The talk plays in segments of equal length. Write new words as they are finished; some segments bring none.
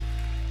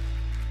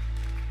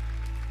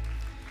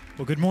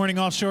Well, good morning,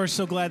 Offshore.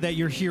 So glad that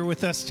you're here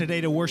with us today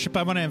to worship.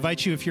 I want to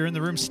invite you, if you're in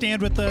the room,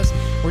 stand with us.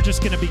 We're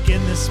just going to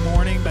begin this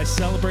morning by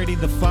celebrating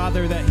the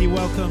Father, that He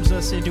welcomes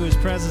us into His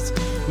presence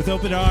with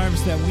open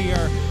arms, that we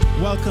are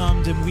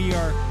welcomed and we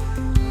are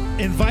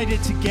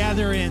invited to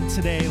gather in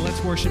today.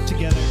 Let's worship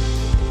together.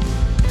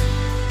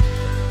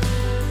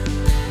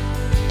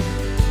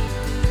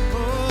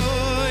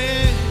 Oh,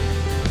 yeah.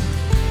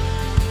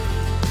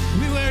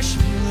 We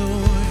worship you,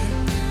 Lord.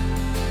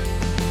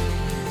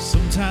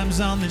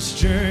 Sometimes on this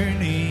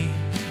journey,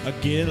 I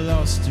get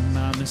lost in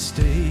my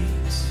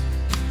mistakes.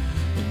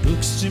 What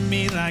looks to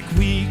me like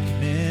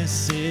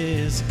weakness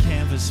is a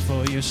canvas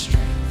for your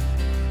strength.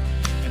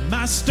 And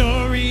my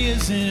story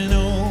isn't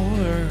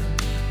over,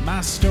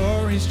 my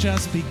story's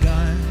just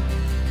begun.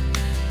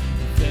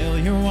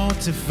 Failure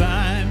won't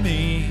define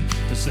me,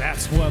 'cause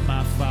that's what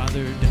my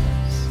Father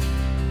does.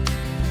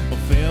 Well,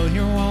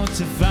 failure won't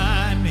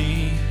define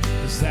me,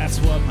 'cause that's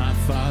what my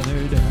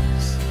Father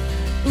does.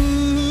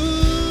 Ooh.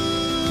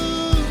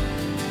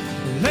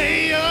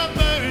 Lay your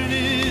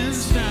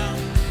burdens down.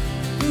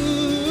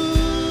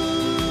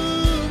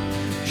 Ooh,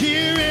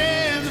 here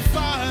in the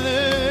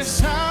Father's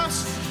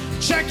house.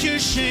 Check your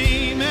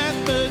shame at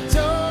the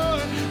door,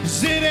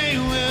 'cause it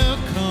ain't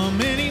welcome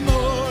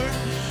anymore.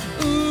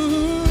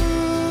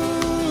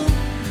 Ooh,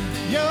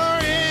 you're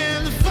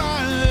in the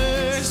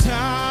Father's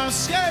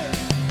house. Yeah.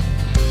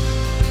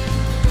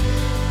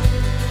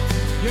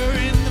 You're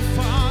in the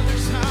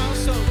Father's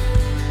house. Oh.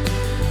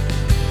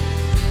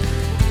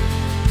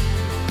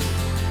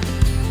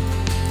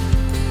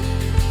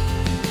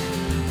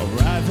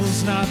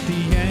 Arrival's not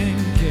the end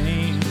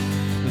game,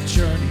 the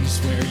journey's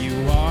where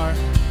you are.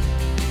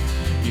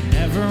 You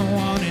never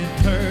wanted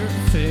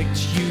perfect,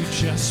 you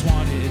just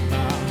wanted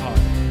my heart.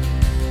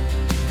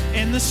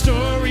 And the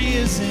story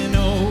isn't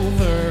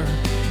over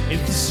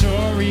if the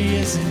story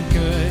isn't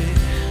good.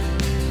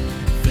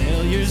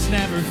 Failure's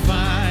never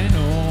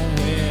final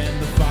when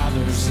the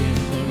Father's in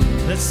the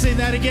room. Let's say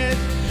that again.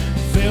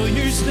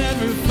 Failure's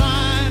never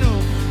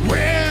final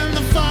when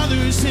the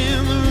Father's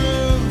in the room.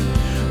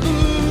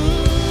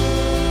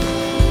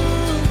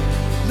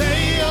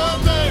 Lay your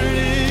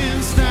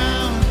burdens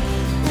down.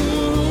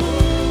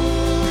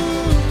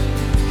 Ooh,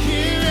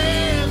 here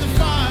in the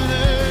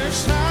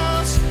Father's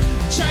house.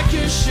 Check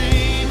your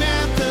shame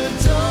at the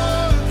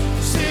door,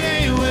 'cause it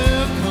ain't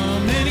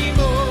welcome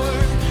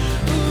anymore.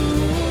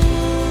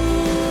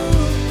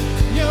 Ooh,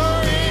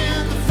 you're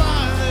in the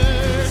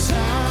Father's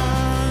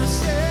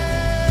house. Yeah.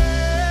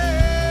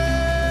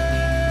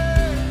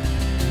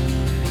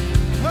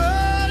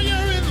 Oh,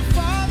 you're in the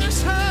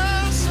Father's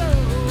house. Oh.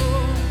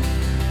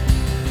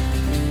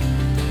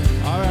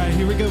 All right,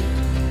 here we go.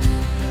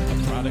 The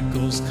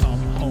prodigals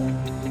come home,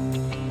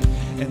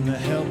 and the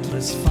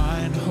helpless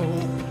find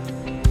hope,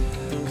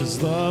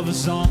 'cause love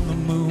is on the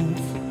move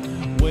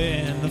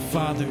when the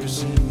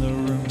Father's in the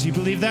room. Do you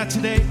believe that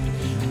today?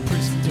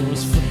 Prison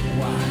doors fling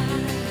wide,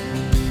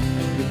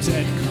 the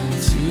dead come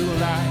to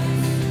life.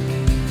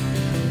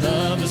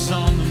 Love is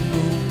on the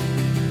move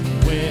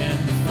when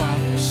the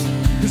Father's in the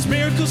room. 'Cause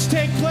miracles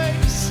take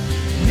place,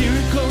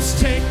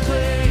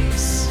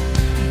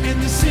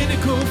 and the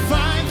cynical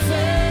find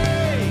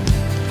faith.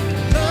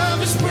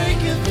 Love is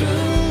breaking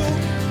through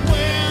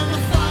when the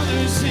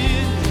Father's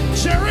in.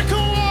 Jericho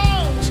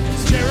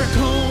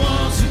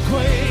walls are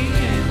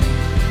quaking,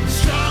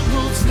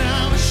 strongholds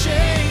now are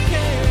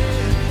shaking.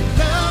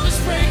 Love is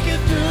breaking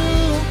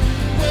through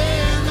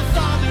when the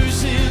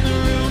Father's in the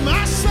room.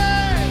 I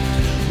say,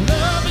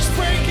 love is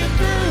breaking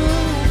through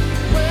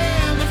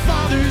when the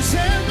Father's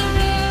in the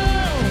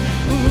room.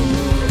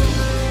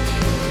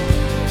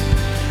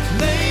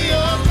 Lay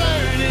your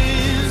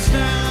burdens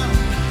down.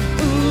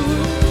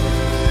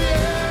 Ooh,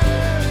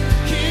 yeah.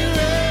 Here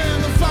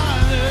in the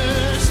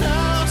Father's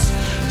house.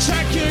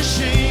 Check your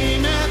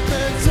shame at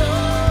the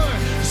door,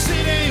 'cause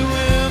it ain't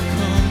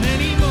welcome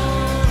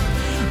anymore.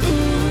 Ooh,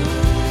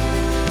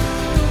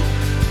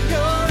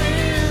 you're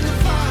in the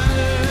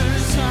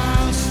Father's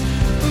house.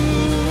 Ooh,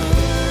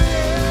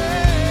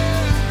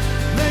 yeah.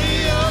 Lay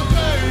your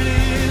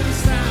burdens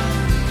down.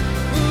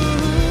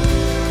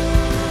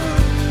 Ooh,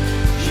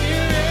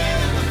 here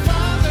in the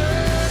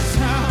Father's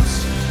house.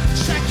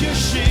 Check your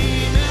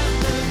shame at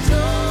the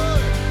door,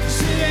 'cause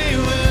it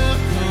ain't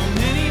welcome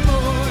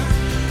anymore.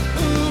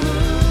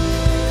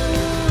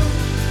 Ooh,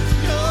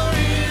 you're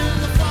in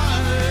the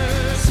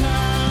Father's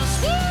house.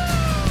 Woo!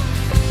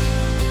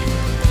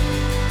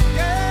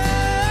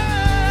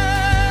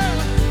 Yeah.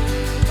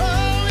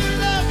 Oh, we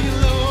love you,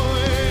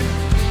 Lord.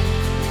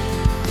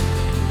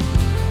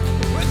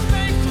 We're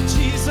thankful,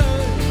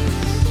 Jesus.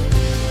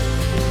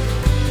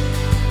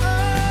 Oh,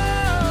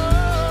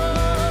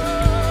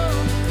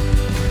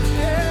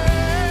 yeah.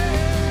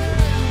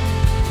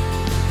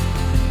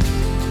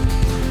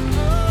 Oh,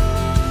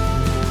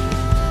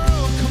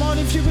 come on,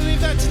 if you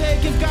believe that today,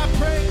 give God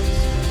praise.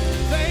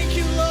 Thank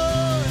you,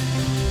 Lord.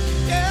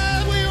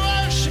 Yeah, we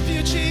worship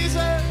you,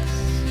 Jesus.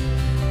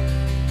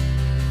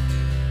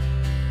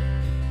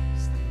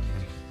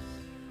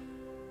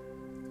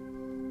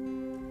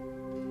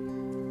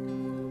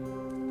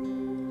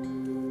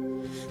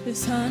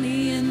 There's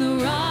honey in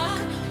the rock,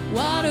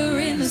 water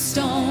in the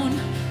stone,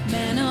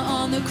 manna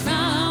on the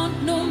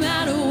ground, no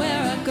matter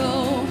where I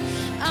go.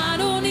 I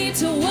don't need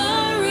to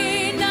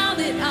worry now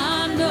that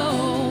I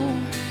know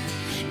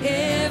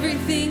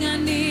everything I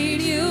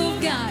need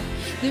you've got.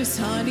 There's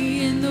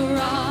honey in the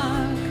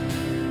rock.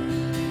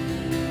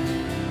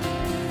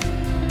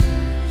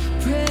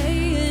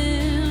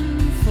 Praying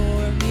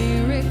for a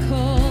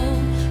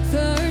miracle,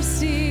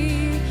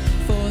 thirsty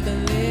for the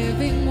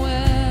living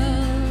well.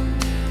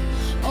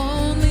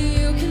 Only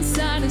you can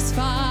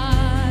satisfy.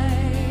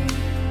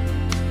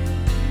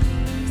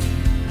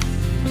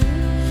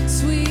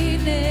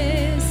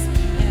 Sweetness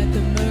at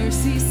the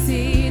mercy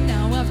seat.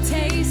 Now I've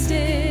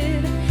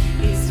tasted.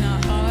 It's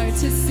not hard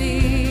to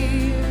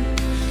see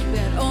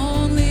that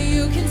only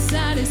you can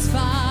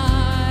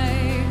satisfy.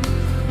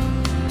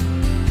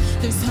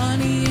 There's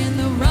honey in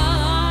the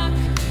rock.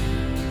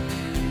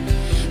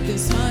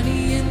 There's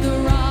honey in the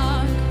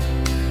rock.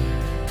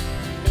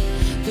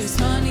 There's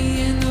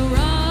honey in the rock.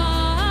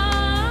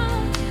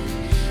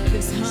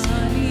 There's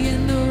honey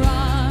in the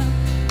rock.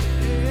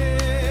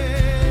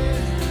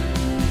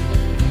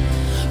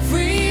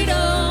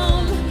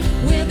 Freedom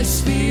where the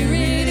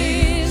Spirit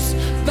is.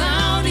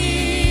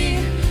 Bounty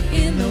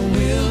in the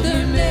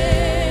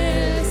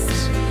wilderness.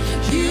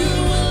 You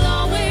will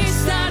always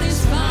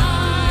satisfy.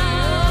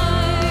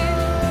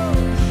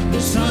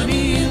 There's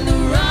honey in the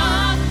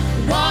rock,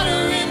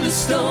 water in the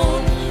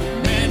stone,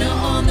 manna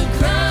on the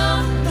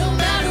ground, no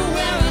matter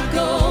where I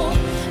go.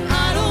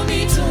 I don't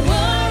need to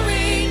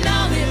worry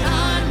now that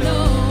I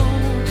know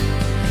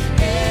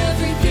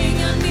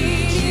everything I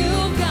need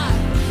you've got.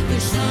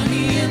 There's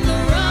honey in the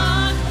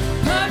rock,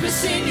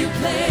 purpose in your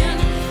plan.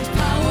 There's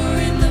power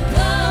in the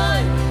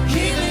blood,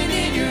 healing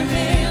in your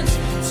hands.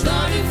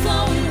 Started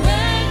flowing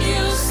when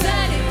you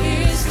said it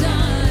is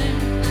done.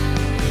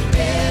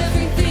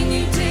 Everything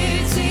you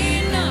did's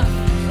enough.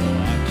 Oh,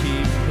 I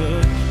keep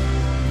looking,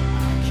 I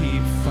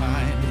keep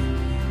finding,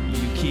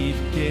 you keep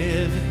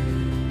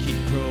giving,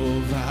 keep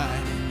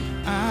providing.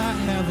 I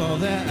have all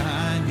that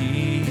I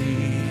need.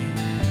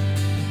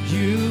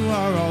 You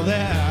are all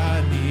that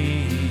I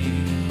need.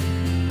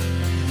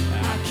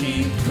 I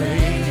keep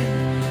praying,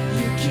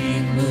 you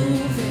keep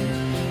moving.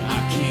 I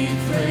keep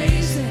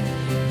praising,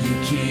 you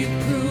keep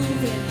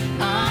proving.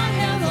 I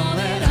have all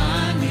that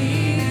I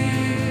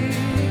need.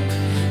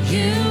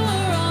 You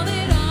are all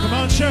that I Come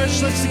on,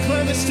 church, let's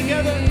declare this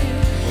together.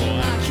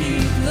 Oh, I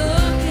keep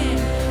looking,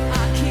 I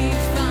keep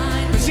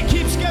finding. As he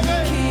keeps giving.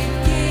 Keep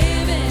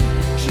giving,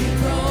 keep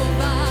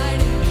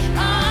providing. I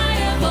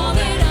have all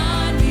that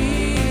I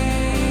need.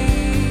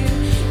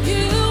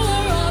 You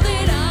are all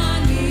that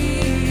I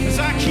need. As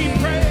I keep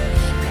praying.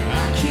 I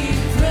keep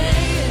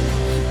praying,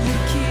 you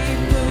keep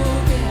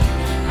moving.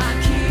 I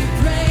keep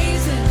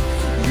praising,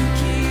 you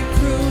keep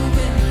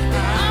proving. I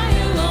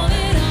am all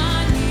that I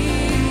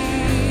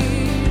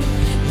need.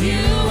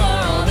 You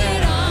are all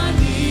that I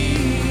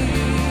need.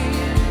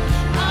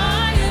 I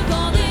am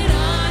all that I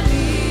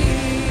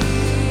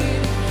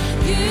need.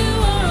 You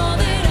are all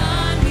that I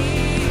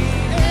need.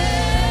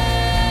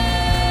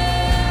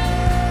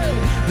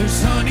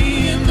 There's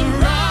honey in the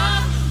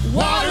rock,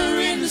 water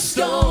in the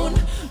stone,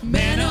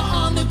 manna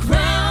on the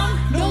ground,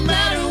 no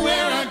matter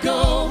where I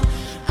go.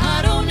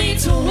 I don't need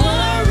to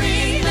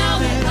worry now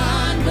that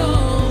I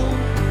know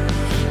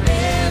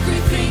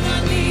everything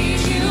I need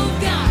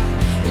you've got.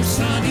 There's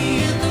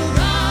honey in the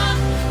rock,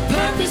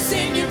 purpose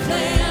in your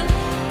plan,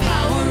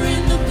 power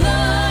in the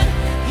blood,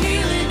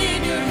 healing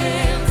in your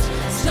hands.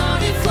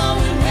 Started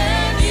flowing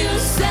when you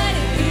said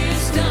it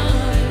is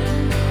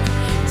done.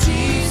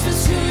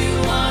 Jesus, who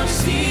you are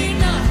is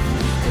enough.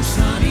 There's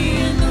honey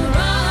in the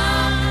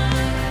rock.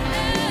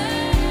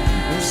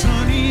 There's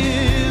honey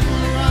in the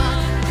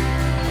rock.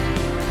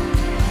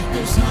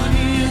 There's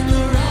honey in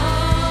the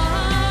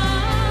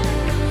rock.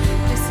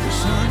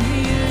 There's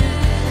honey in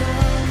the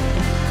rock.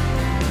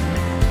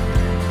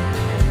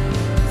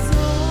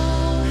 So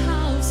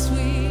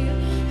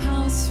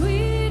how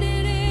sweet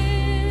it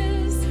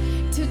is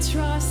to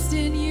trust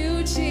in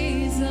you,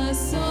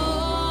 Jesus.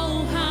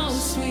 Oh, how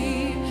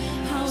sweet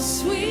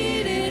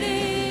it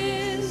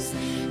is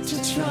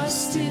to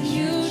trust in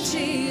you,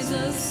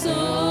 Jesus.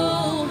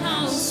 Oh,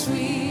 how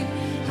sweet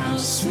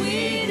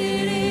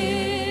it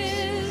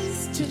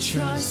is to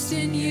trust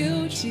in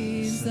you,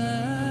 Jesus.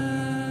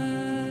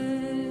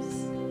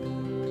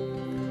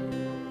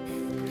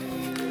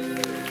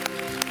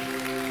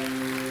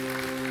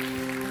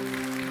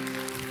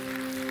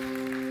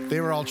 They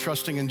were all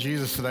trusting in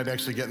Jesus that I'd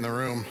actually get in the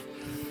room.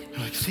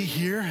 They're like, see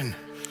here? And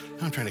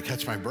I'm trying to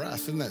catch my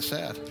breath. Isn't that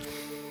sad?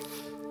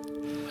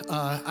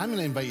 I'm going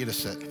to invite you to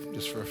sit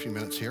just for a few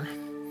minutes here.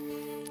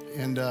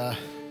 And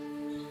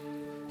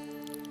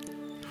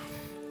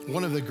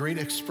one of the great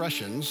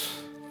expressions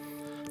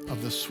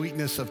of the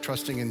sweetness of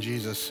trusting in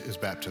Jesus is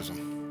baptism.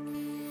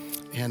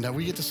 And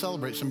we get to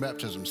celebrate some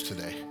baptisms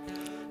today.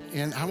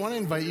 And I want to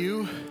invite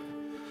you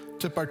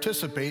to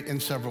participate in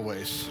several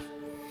ways.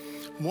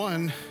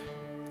 One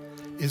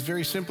is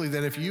very simply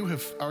that if you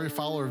are a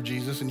follower of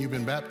Jesus and you've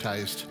been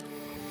baptized,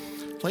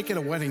 Like at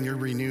a wedding, you're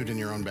renewed in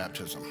your own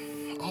baptism.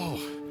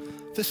 Oh,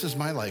 this is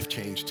my life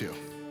change too.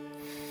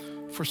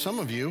 For some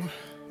of you,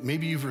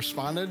 maybe you've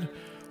responded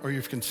or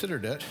you've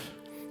considered it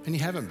and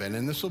you haven't been.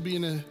 And this will be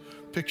in a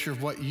picture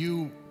of what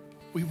we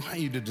want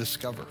you to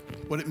discover,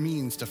 what it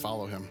means to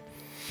follow him.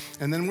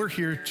 And then we're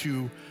here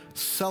to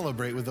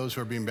celebrate with those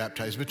who are being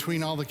baptized.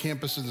 Between all the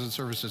campuses and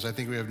services, I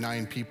think we have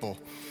 9 people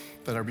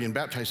that are being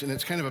baptized. And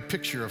it's kind of a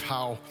picture of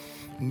how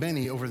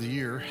many over the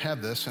year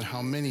have this and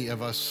how many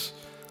of us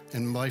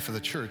in the life of the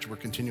church, we're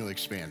continually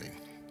expanding.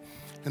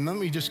 And let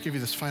me just give you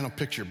this final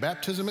picture.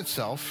 Baptism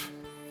itself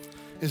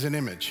is an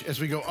image.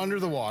 As we go under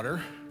the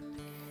water,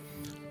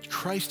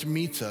 Christ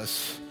meets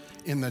us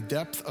in the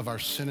depth of our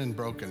sin and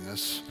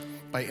brokenness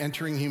by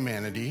entering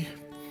humanity,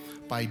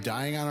 by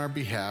dying on our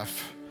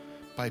behalf,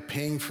 by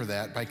paying for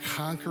that, by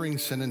conquering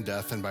sin and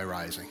death, and by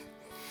rising.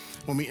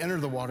 When we enter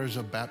the waters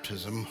of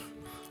baptism,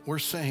 we're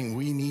saying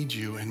we need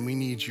you and we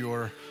need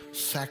your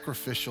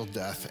sacrificial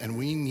death and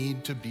we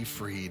need to be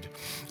freed.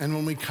 And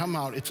when we come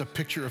out, it's a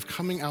picture of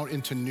coming out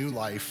into new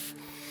life.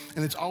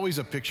 And it's always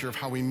a picture of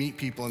how we meet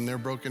people in their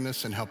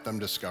brokenness and help them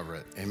discover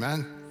it.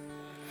 Amen?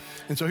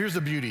 And so here's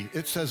the beauty.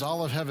 It says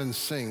all of heaven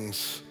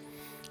sings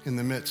in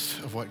the midst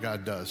of what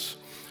God does.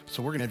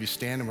 So we're going to have you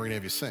stand and we're going to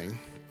have you sing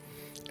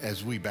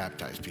as we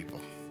baptize people.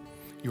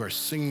 You are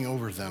singing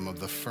over them of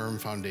the firm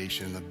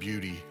foundation, the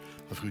beauty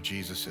of who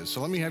Jesus is.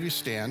 So let me have you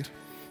stand.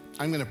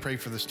 I'm going to pray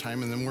for this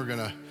time, and then we're going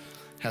to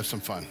have some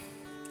fun.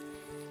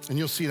 And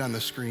you'll see it on the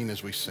screen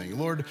as we sing.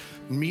 Lord,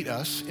 meet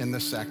us in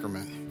this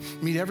sacrament.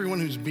 Meet everyone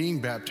who's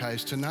being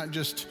baptized to not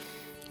just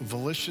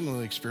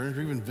volitionally experience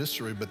or even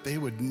viscerally, but they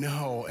would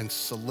know and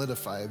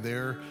solidify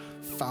their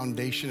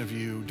foundation of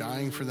you,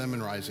 dying for them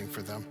and rising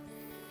for them.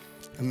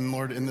 And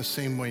Lord, in the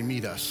same way,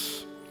 meet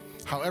us.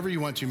 However you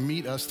want to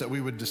meet us, that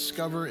we would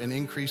discover and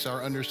increase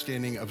our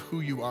understanding of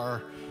who you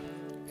are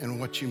and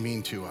what you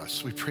mean to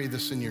us. We pray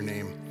this in your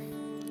name.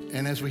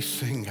 And as we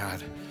sing,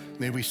 God,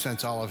 may we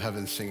sense all of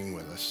heaven singing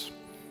with us.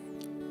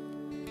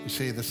 We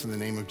say this in the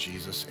name of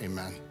Jesus.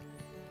 Amen.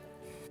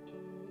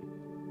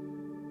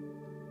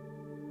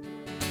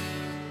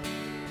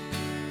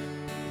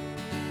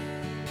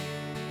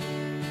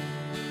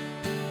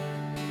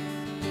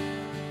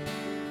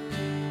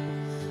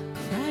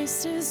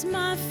 Christ is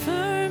my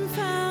firm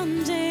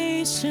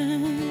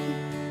foundation,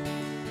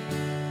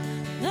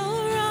 the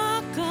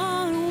rock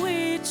on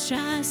which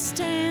I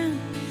stand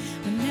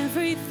when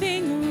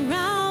everything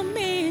around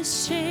me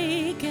is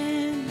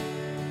shaken.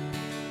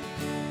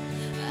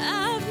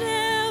 I've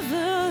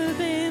never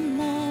been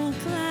more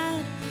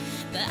glad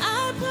that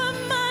I put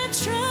my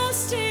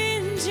trust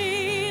in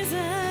Jesus.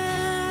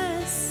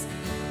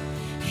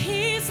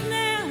 He's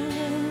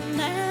never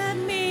let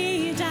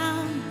me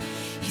down.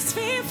 He's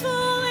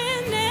faithful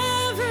in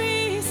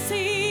every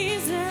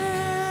season.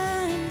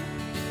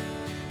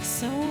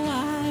 So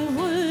why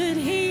would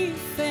he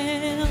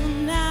fail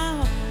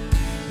now?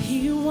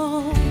 He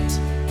won't.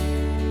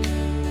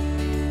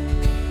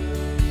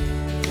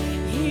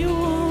 He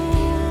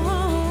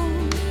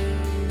won't.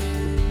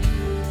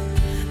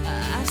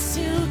 I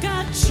still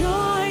got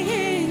joy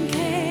in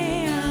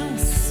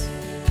chaos.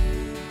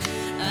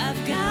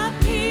 I've got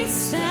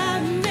peace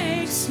that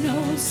makes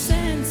no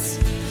sense.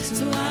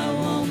 So I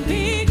won't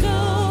be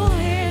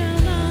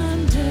going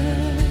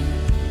under.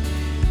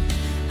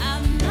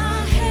 I'm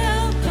not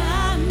held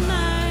by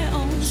my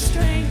own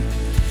strength,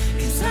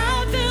 'cause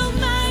I built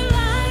my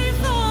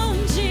life on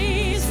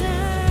Jesus.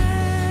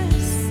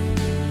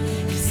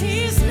 'Cause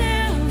he's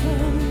never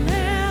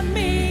let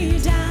me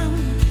down.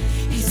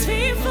 He's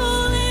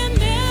faithful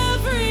in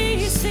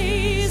every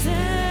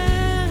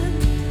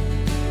season.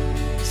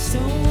 So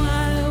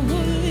why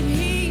would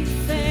he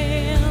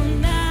fail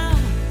now?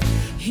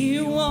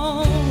 He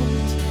won't.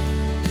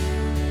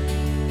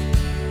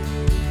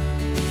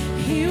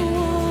 He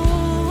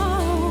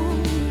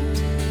won't.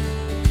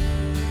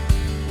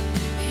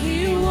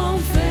 He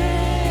won't fail.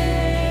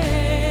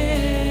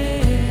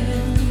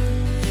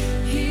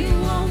 He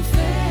won't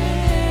fail.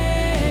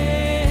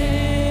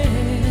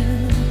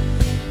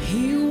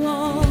 He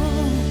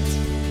won't.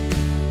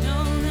 No,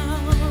 no.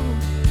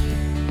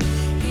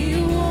 He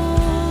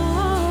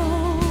won't.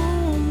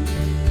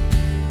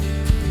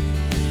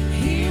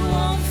 He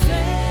won't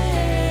fail.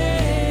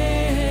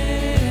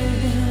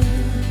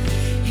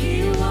 He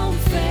won't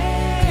fail.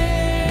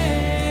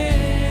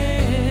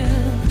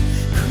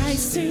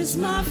 Christ is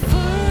my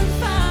firm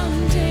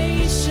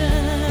foundation,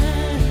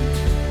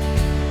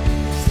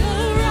 the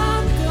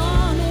rock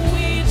on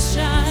which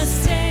I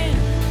stand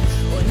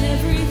when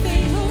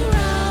everything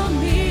around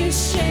me is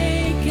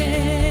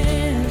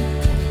shaken.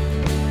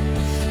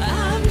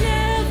 I've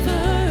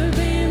never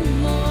been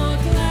more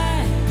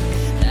glad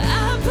that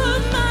I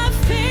put my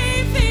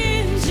faith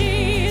in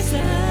Jesus.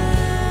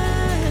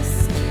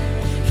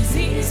 'Cause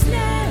he's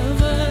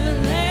never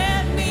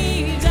let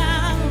me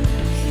down.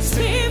 He's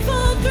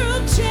faithful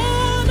through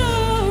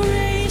generations.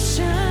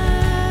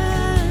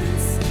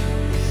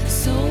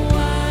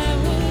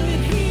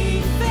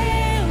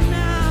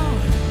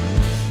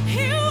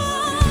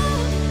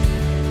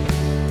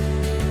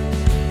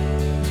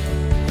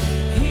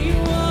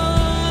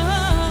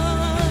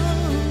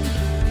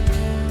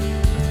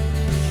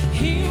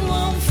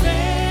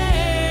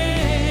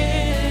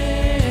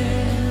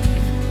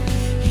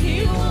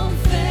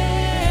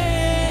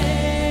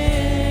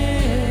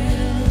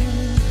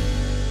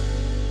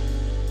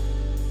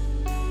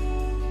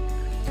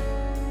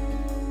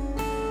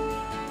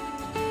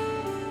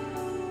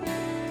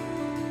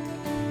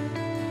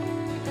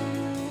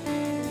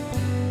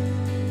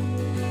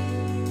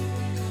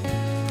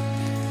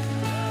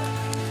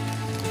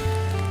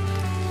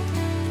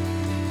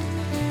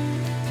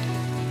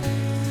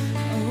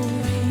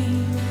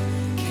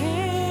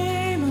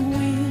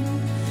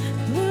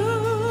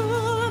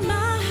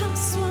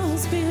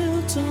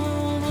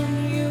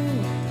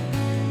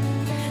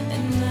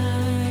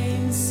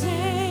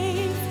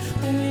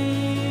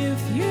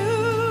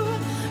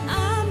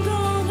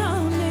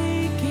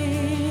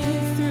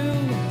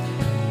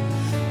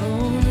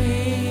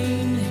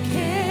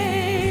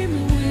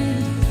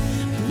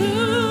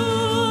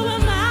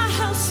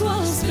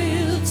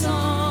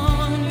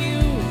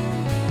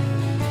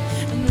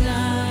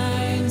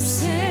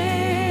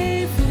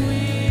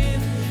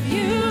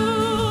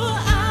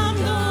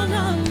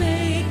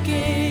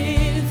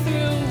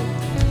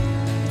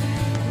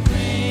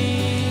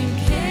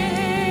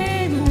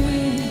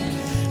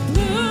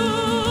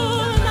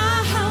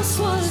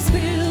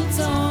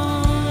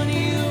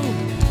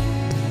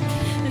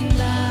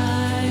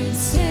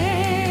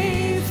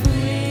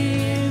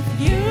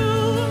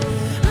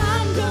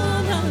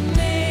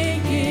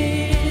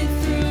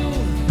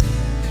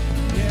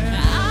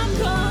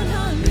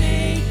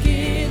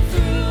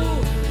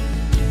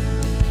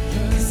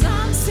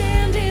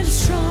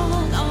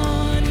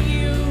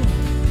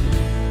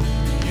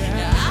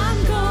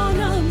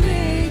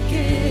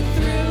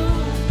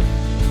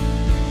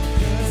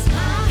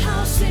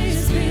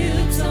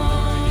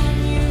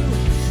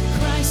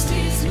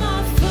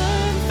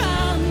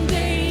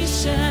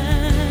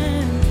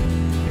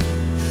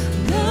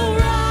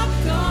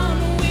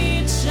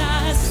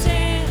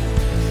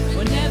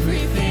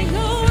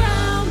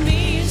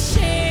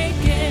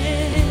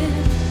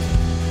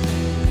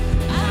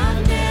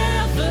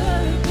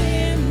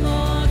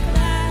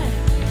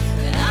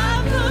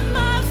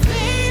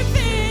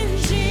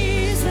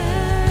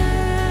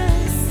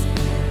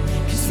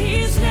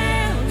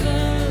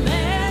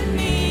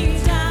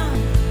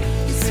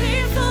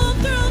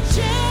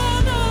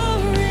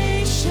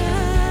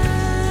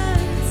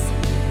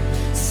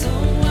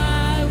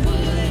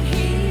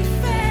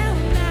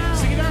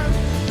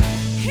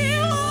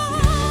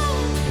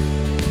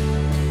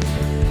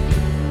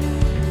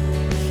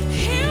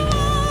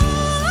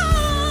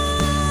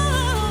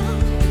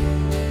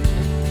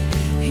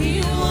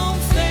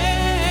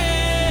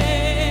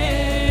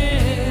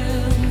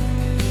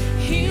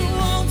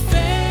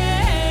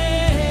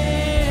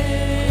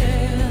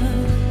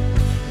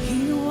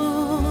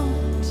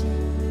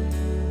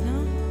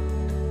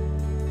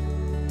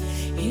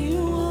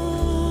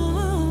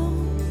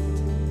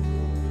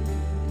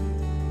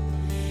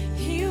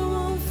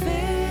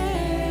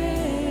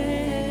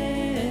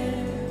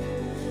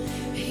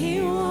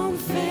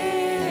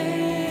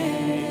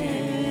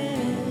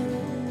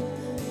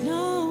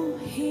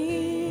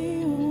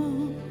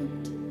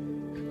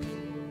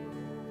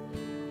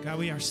 God,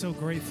 we are so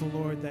grateful,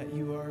 Lord, that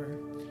you are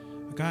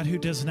a God who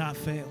does not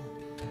fail.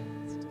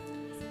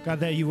 God,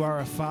 that you are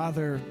a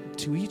father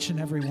to each and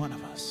every one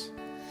of us.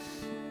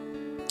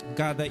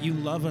 God, that you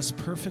love us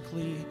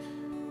perfectly.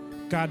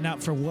 God,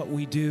 not for what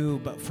we do,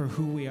 but for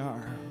who we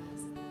are.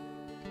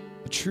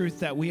 The truth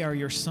that we are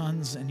your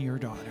sons and your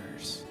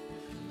daughters.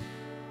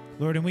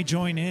 Lord, and we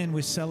join in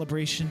with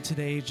celebration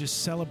today,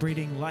 just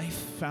celebrating life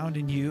found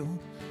in you.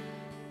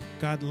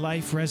 God,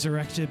 life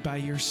resurrected by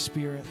your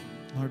Spirit.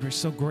 Lord, we're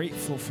so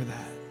grateful for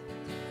that.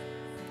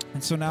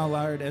 And so now,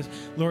 Lord,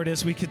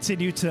 as we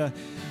continue to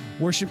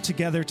worship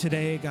together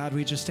today, God,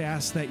 we just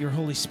ask that your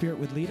Holy Spirit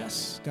would lead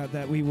us. God,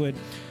 that we would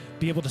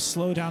be able to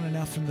slow down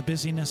enough from the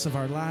busyness of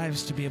our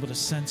lives to be able to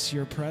sense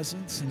your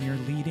presence and your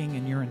leading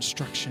and your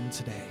instruction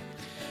today.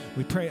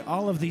 We pray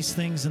all of these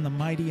things in the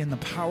mighty and the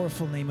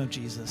powerful name of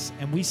Jesus.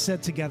 And we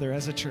said together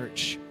as a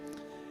church,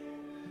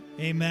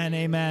 amen,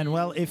 amen.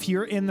 Well, if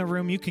you're in the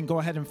room, you can go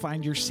ahead and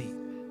find your seat.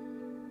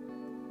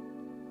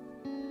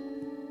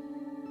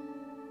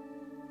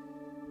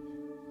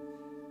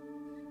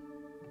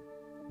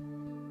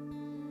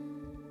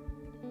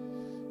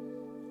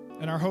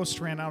 And our host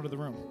ran out of the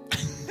room.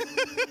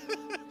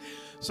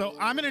 So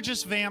I'm going to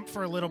just vamp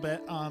for a little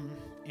bit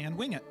and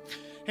wing it.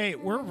 Hey,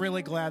 we're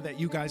really glad that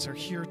you guys are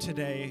here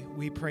today.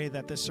 We pray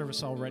that this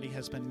service already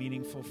has been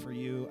meaningful for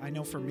you. I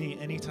know for me,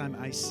 anytime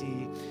I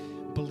see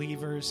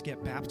believers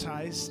get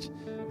baptized,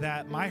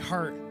 that my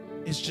heart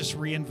is just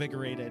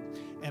reinvigorated.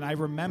 And I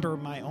remember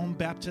my own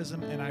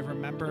baptism, and I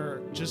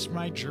remember just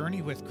my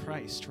journey with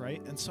Christ,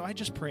 right? And so I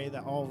just pray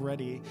that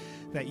already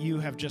that you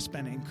have just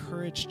been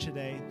encouraged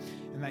today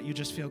and that you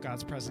just feel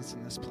God's presence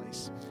in this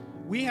place.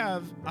 We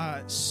have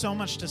so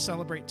much to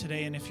celebrate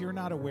today, and if you're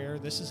not aware,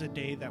 this is a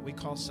day that we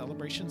call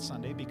Celebration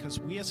Sunday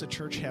because we as a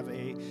church have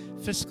a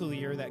fiscal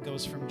year that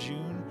goes from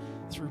June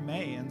through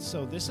May, and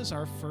so this is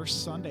our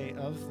first Sunday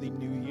of the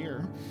new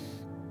year.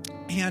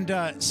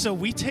 And so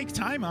we take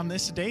time on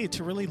this day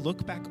to really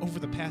look back over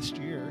the past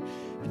year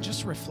and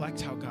just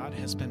reflect how God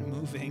has been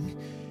moving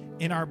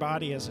in our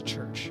body as a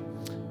church.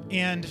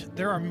 And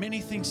there are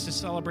many things to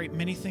celebrate,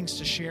 many things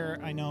to share.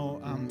 I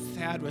know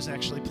Thad was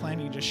actually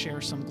planning to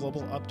share some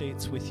global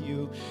updates with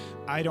you.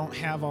 I don't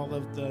have all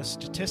of the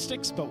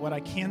statistics, but what I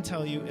can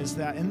tell you is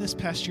that in this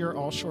past year,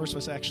 All Shores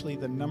was actually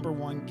the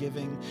 #1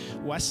 giving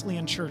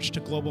Wesleyan church to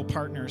Global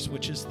Partners,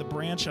 which is the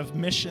branch of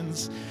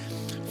missions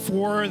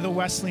for the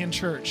Wesleyan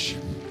Church.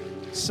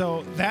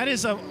 So that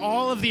is of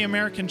all of the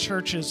American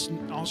churches,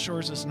 All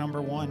Shores is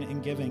 #1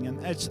 in giving. And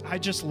I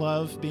just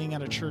love being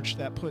at a church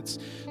that puts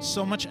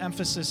so much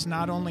emphasis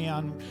not only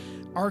on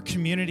our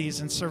communities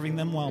and serving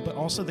them well, but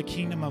also the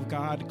kingdom of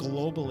God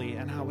globally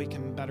and how we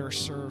can better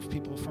serve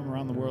people from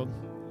around the world.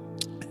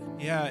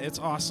 Yeah, it's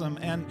awesome.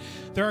 And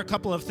there are a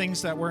couple of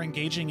things that we're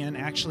engaging in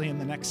actually in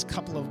the next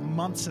couple of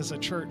months as a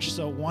church.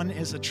 So one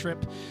is a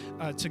trip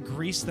to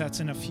Greece that's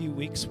in a few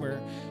weeks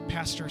where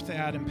Pastor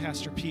Thad and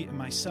Pastor Pete and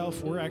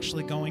myself, we're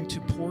actually going to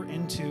pour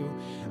into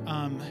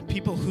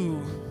people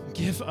who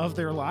give of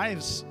their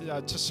lives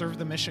to serve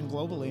the mission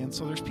globally. And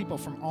so there's people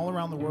from all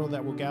around the world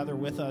that will gather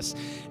with us,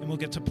 and we'll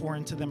get to pour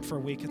into them for a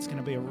week. It's going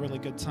to be a really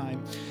good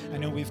time. I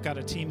know we've got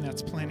a team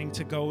that's planning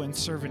to go and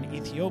serve in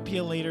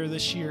Ethiopia later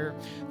this year.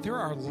 There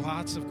are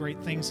lots of great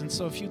things. And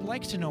so if you'd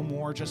like to know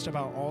more just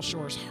about All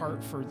Shores'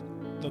 heart for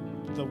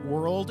the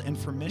world and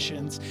for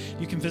missions,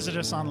 you can visit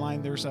us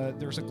online. There's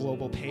a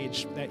global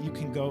page that you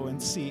can go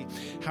and see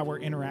how we're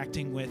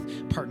interacting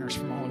with partners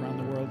from all around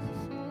the world.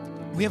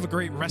 We have a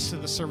great rest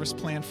of the service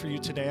planned for you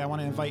today. I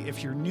want to invite,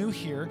 if you're new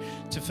here,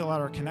 to fill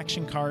out our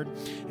connection card.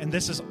 And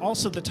this is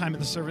also the time of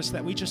the service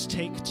that we just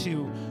take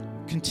to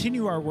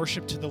continue our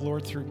worship to the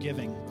Lord through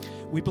giving.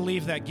 We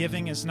believe that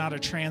giving is not a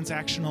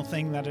transactional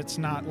thing, that it's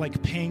not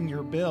like paying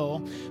your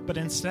bill, but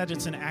instead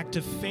it's an act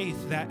of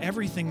faith that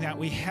everything that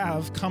we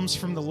have comes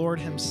from the Lord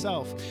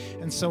himself.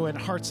 And so in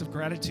hearts of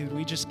gratitude,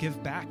 we just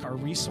give back our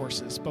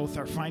resources, both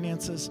our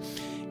finances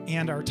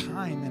and our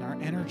time and our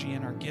energy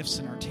and our gifts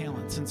and our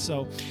talents. And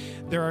so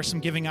there are some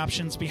giving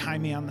options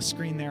behind me on the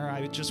screen there.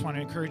 I just want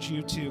to encourage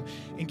you to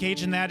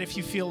engage in that if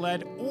you feel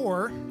led,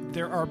 or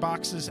there are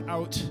boxes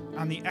out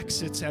on the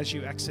exits as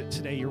you exit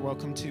today. You're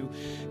welcome to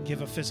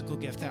give a physical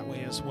gift that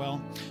way as well.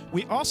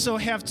 We also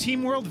have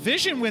Team World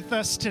Vision with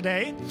us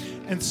today.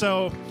 And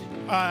so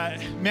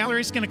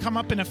Mallory's going to come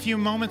up in a few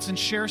moments and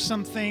share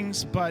some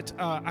things, but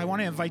I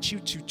want to invite you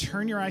to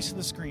turn your eyes to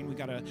the screen. We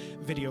got a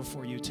video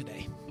for you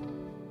today.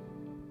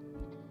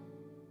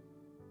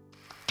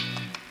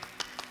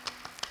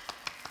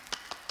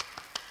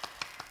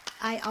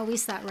 I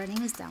always thought running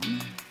was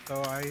dumb.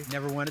 So I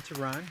never wanted to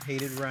run,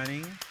 hated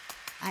running.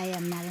 I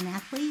am not an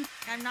athlete.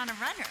 I'm not a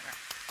runner.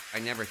 I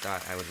never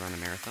thought I would run a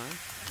marathon.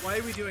 Why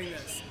are we doing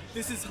this?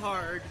 This is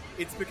hard.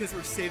 It's because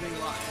we're saving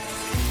lives.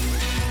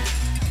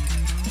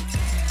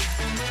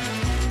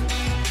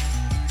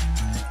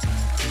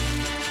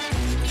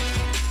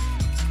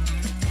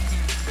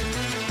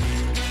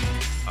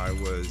 I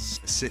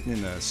was sitting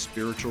in a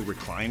spiritual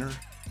recliner.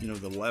 You know,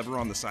 the lever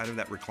on the side of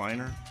that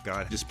recliner,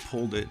 God just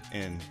pulled it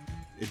and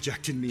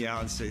ejected me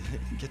out and said,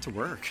 get to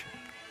work.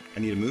 I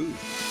need to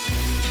move.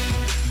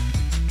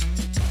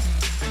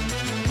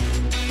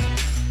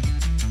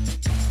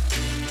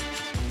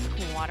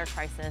 Clean water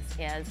crisis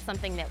is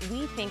something that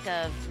we think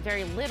of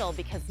very little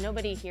because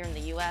nobody here in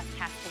the U.S.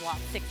 has to walk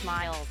 6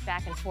 miles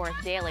back and forth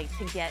daily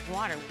to get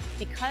water.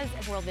 Because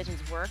of World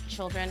Vision's work,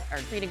 children are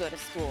free to go to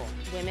school.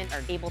 Women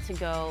are able to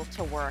go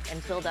to work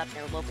and build up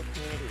their local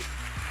communities.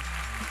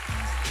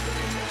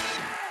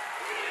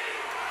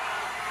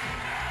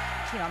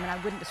 I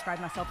wouldn't describe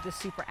myself as a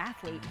super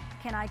athlete.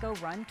 Can I go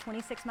run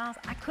 26 miles?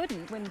 I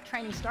couldn't when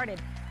training started,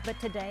 but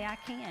today I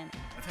can.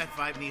 I've had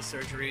 5 knee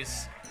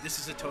surgeries. This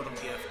is a total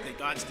gift that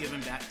God's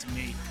given back to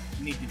me.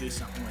 I need to do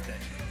something with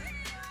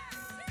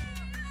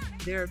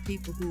it. There are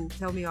people who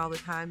tell me all the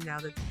time now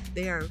that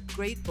they are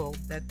grateful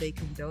that they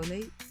can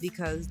donate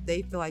because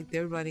they feel like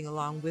they're running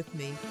along with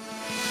me.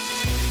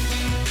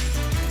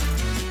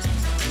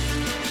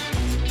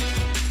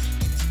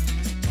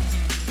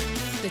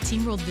 The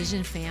Team World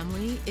Vision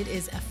family, it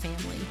is a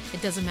family.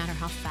 It doesn't matter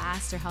how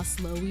fast or how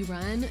slow we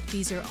run.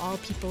 These are all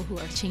people who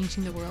are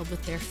changing the world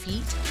with their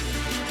feet.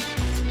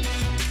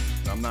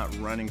 I'm not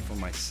running for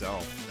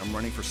myself. I'm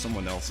running for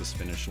someone else's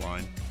finish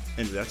line.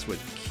 And that's what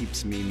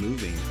keeps me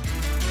moving.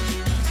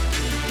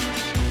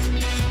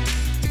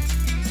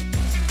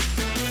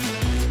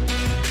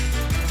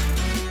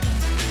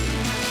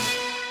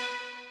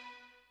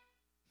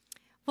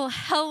 Well,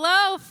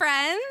 hello,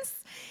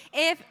 friends.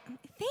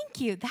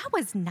 Thank you. That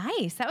was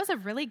nice. That was a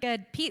really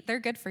good, Pete, they're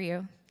good for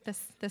you,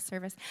 this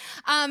service.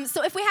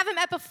 So if we haven't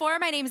met before,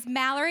 my name is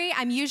Mallory.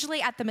 I'm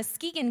usually at the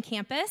Muskegon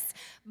campus,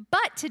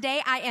 but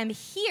today I am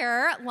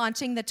here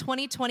launching the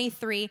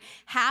 2023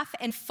 half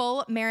and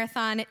full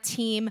marathon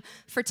team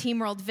for Team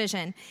World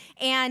Vision.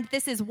 And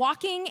this is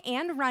walking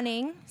and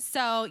running.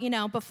 So,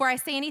 before I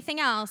say anything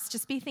else,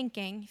 just be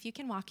thinking, if you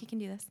can walk, you can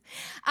do this.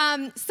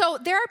 So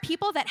there are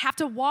people that have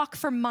to walk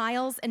for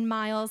miles and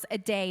miles a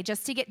day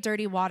just to get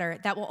dirty water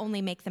that will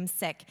only make them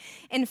sick.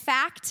 In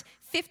fact,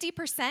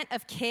 50%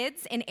 of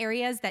kids in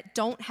areas that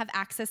don't have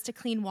access to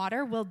clean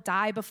water will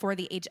die before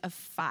the age of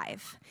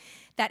 5.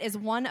 That is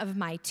one of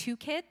my 2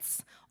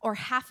 kids, or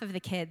half of the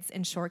kids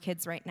in Shore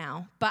Kids right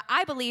now. But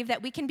I believe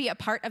that we can be a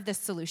part of this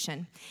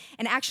solution.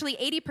 And actually,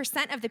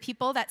 80% of the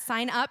people that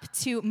sign up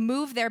to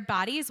move their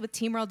bodies with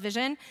Team World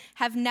Vision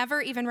have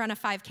never even run a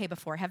 5K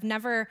before.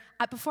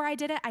 Before I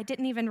did it, I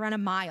didn't even run a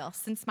mile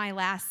since my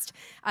last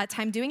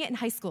time doing it in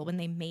high school when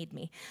they made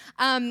me.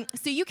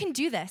 So you can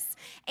do this.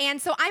 And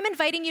so I'm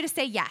inviting you to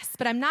say yes,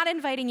 but I'm not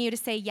inviting you to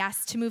say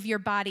yes to move your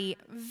body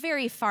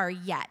very far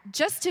yet.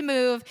 Just to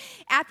move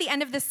at the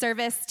end of the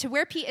service to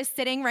where Pete is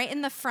sitting right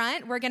in the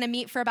front. We're going to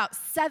meet for about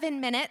 7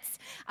 minutes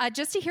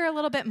just to hear a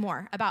little bit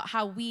more about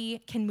how we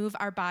can move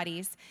our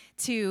bodies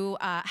to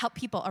help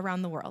people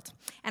around the world.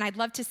 And I'd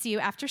love to see you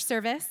after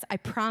service. I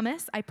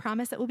promise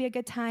it will be a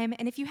good time.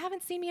 And if you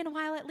haven't seen me in a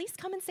while, at least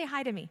come and say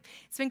hi to me.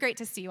 It's been great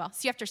to see you all.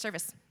 See you after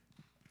service.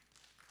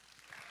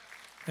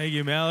 Thank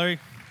you, Mallory.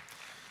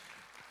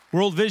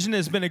 World Vision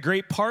has been a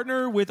great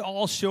partner with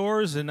All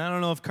Shores, and I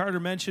don't know if Carter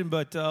mentioned,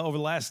 but over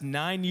the last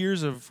 9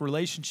 years of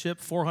relationship,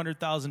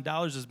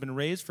 $400,000 has been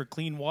raised for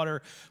clean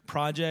water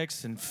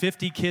projects and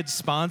 50 kids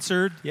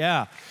sponsored.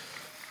 Yeah.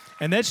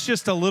 And that's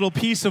just a little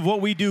piece of what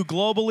we do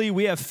globally.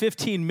 We have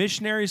 15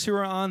 missionaries who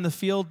are on the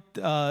field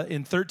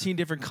in 13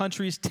 different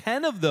countries.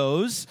 10 of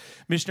those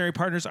missionary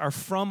partners are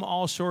from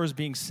All Shores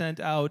being sent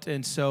out.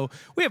 And so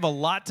we have a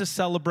lot to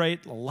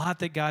celebrate, a lot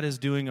that God is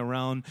doing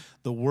around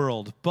the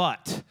world.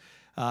 But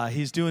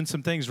he's doing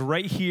some things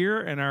right here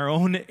in our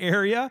own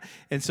area.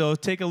 And so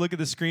take a look at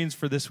the screens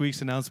for this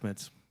week's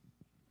announcements.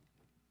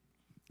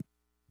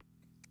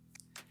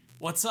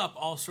 What's up,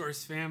 All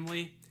Shores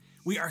family?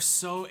 We are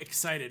so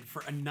excited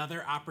for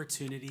another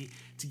opportunity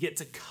to get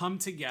to come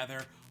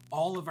together,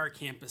 all of our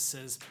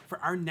campuses, for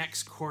our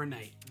next core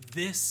night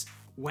this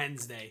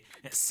Wednesday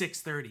at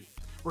 6:30.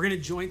 We're going to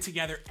join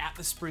together at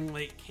the Spring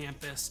Lake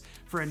campus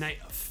for a night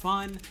of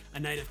fun, a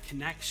night of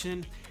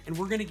connection, and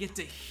we're going to get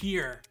to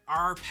hear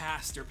our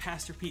pastor,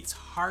 Pastor Pete's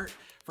heart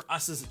for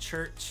us as a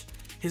church,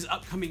 his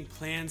upcoming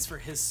plans for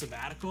his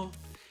sabbatical,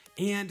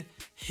 and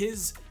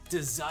his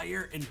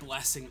desire and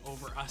blessing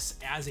over us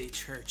as a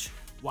church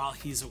while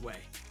he's away.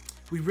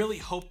 We really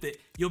hope that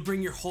you'll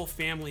bring your whole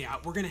family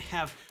out. We're going to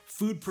have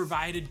food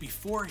provided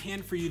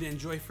beforehand for you to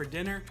enjoy for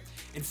dinner.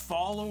 And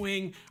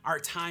following our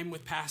time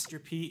with Pastor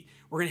Pete,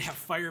 we're going to have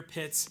fire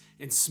pits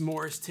and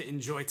s'mores to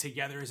enjoy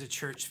together as a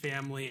church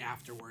family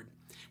afterward.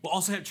 We'll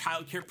also have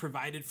childcare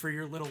provided for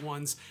your little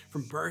ones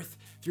from birth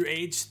through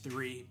age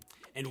 3.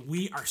 And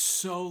we are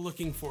so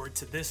looking forward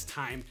to this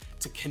time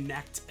to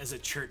connect as a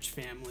church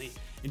family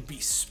and be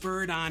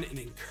spurred on and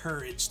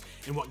encouraged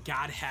in what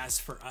God has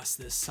for us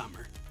this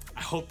summer.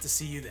 I hope to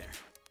see you there.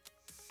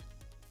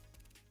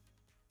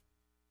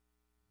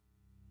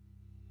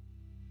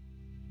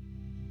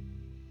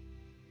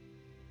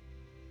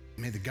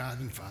 May the God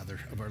and Father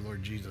of our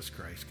Lord Jesus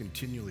Christ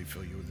continually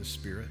fill you with the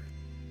Spirit.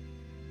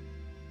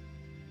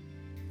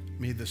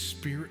 May the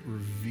Spirit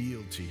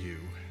reveal to you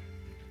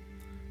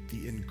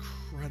the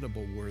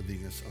incredible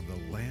worthiness of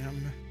the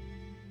Lamb,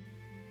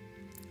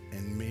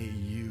 and may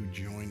you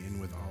join in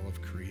with all of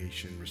creation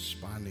creation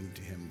responding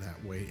to him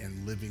that way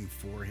and living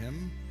for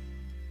him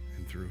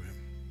and through him.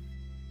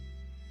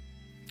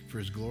 For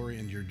his glory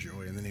and your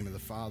joy, in the name of the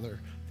Father,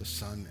 the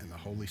Son, and the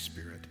Holy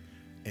Spirit.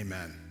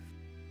 Amen.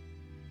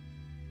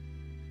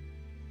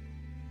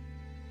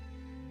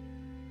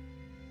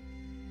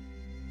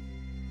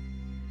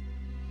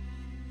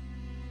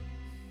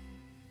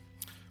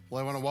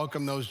 Well, I want to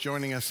welcome those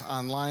joining us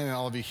online and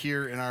all of you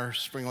here in our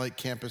Spring Lake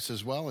campus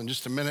as well. In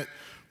just a minute,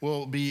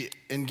 we'll be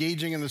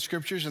engaging in the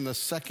scriptures in the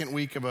second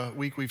week of a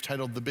week we've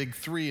titled The Big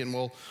Three, and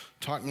we'll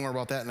talk more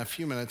about that in a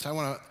few minutes. I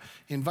want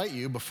to invite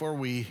you, before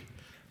we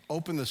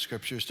open the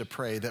scriptures, to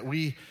pray that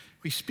we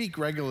speak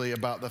regularly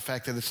about the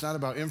fact that it's not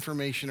about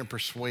information or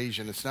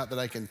persuasion. It's not that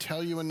I can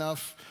tell you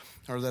enough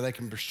or that I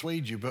can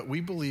persuade you, but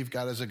we believe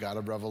God is a God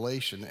of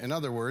revelation. In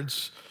other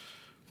words,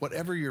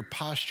 whatever your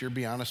posture,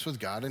 be honest with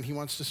God, and he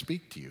wants to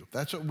speak to you.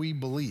 That's what we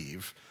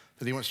believe,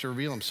 that he wants to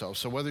reveal himself.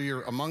 So whether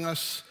you're among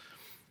us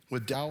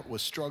with doubt,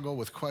 with struggle,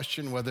 with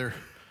question, whether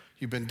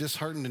you've been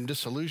disheartened and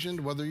disillusioned,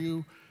 whether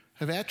you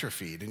have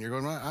atrophied and you're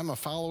going, well, I'm a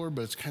follower,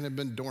 but it's kind of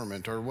been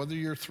dormant, or whether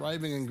you're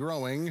thriving and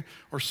growing,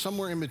 or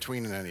somewhere in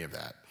between in any of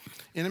that.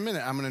 In a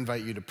minute, I'm going to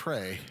invite you to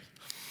pray.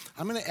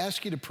 I'm going to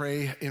ask you to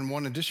pray in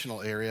one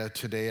additional area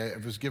today. I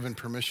was given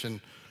permission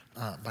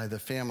by the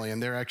family,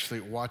 and they're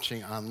actually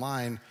watching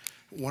online.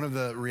 One of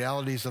the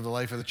realities of the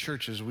life of the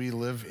church is we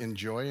live in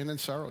joy and in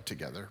sorrow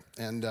together.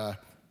 And early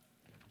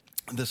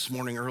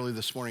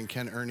this morning,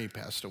 Ken Ernie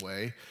passed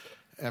away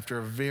after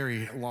a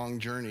very long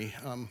journey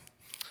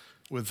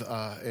with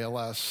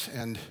ALS,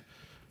 and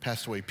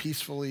passed away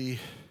peacefully.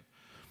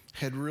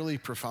 Had really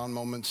profound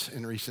moments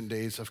in recent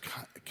days of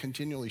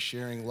continually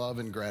sharing love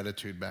and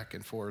gratitude back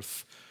and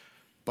forth.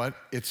 But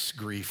it's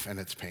grief and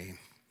it's pain.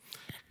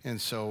 And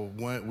so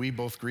we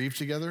both grieve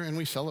together and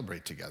we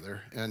celebrate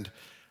together. And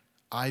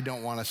I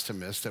don't want us to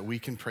miss that we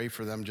can pray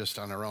for them just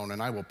on our own,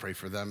 and I will pray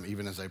for them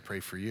even as I pray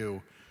for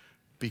you,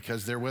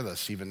 because they're with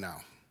us even now,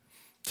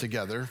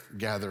 together,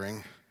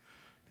 gathering,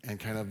 and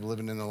kind of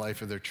living in the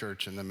life of their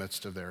church in the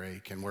midst of their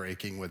ache, and we're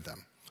aching with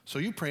them. So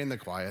you pray in the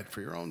quiet for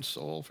your own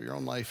soul, for your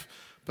own life,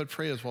 but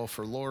pray as well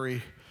for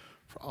Lori,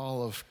 for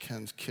all of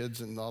Ken's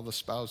kids and all the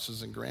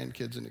spouses and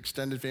grandkids and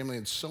extended family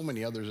and so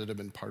many others that have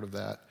been part of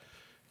that.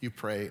 You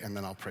pray, and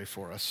then I'll pray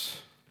for us.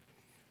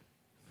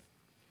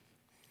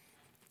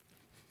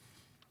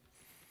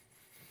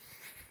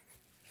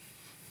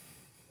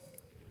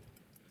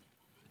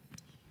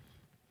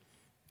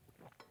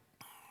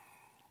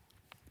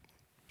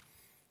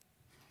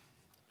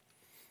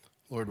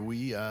 Lord,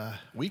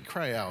 we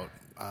cry out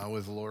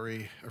with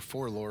Lori, or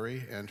for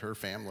Lori and her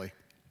family.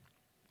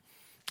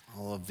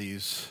 All of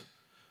this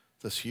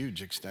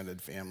huge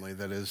extended family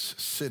that is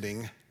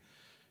sitting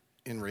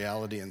in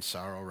reality and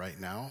sorrow right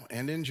now,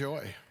 and in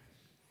joy.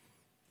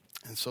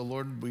 And so,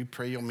 Lord, we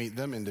pray you'll meet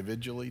them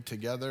individually,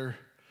 together,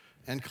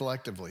 and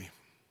collectively.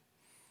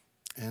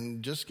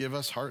 And just give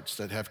us hearts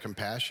that have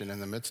compassion in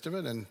the midst of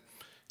it, and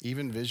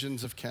even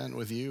visions of Ken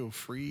with you,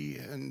 free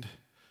and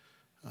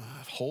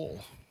whole.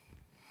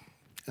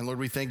 And Lord,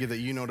 we thank you that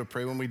you know to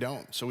pray when we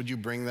don't. So would you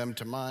bring them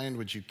to mind?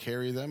 Would you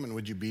carry them? And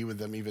would you be with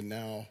them even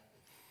now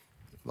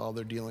with all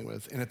they're dealing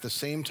with? And at the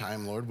same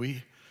time, Lord,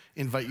 we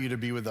invite you to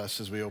be with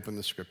us as we open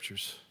the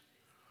scriptures.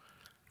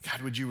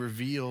 God, would you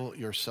reveal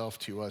yourself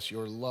to us,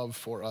 your love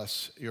for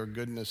us, your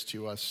goodness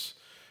to us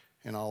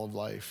in all of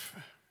life?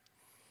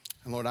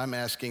 And Lord, I'm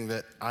asking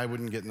that I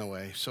wouldn't get in the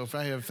way. So if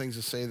I have things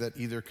to say that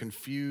either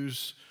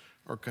confuse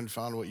or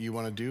confound what you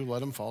want to do, let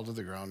them fall to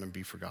the ground and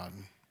be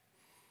forgotten.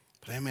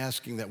 But I'm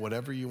asking that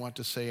whatever you want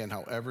to say and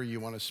however you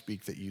want to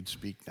speak, that you'd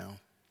speak now.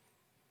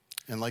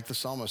 And like the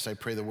psalmist, I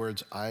pray the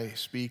words I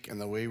speak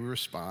and the way we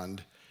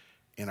respond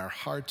in our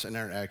hearts and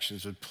our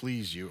actions would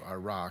please you, our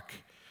rock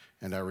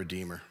and our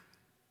redeemer.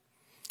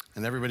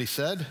 And everybody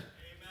said,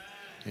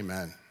 Amen.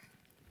 Amen.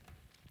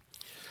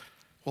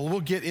 Well,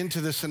 we'll get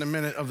into this in a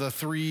minute of the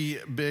three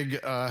big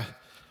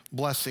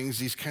blessings,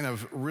 these kind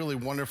of really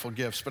wonderful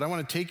gifts. But I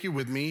want to take you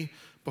with me,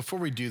 before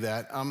we do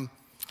that,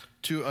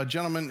 to a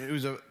gentleman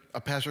who's a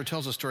pastor,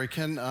 tells a story.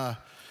 Ken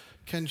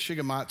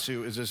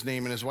Shigematsu is his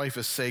name, and his wife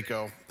is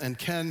Seiko. And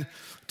Ken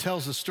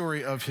tells the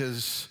story of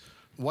his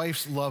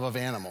wife's love of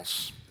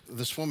animals.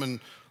 This woman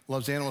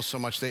loves animals so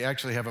much, they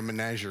actually have a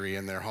menagerie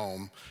in their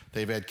home.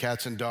 They've had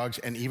cats and dogs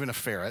and even a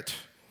ferret.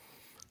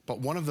 But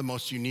one of the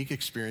most unique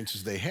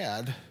experiences they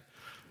had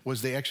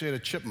was they actually had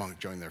a chipmunk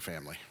join their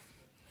family.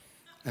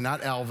 And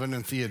not Alvin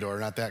and Theodore,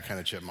 not that kind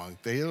of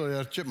chipmunk. They had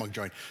a chipmunk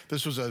join.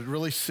 This was a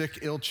really sick,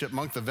 ill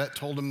chipmunk. The vet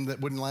told them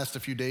that wouldn't last a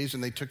few days,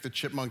 and they took the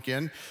chipmunk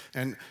in.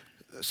 And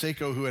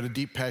Seiko, who had a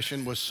deep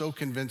passion, was so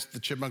convinced the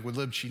chipmunk would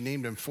live, she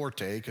named him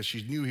Forte because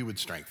she knew he would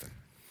strengthen.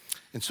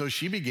 And so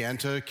she began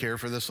to care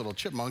for this little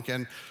chipmunk,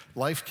 and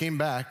life came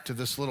back to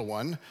this little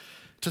one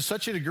to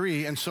such a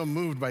degree, and so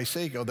moved by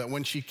Seiko, that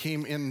when she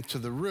came into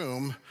the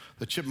room,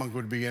 the chipmunk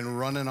would begin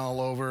running all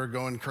over,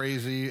 going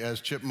crazy as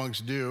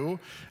chipmunks do.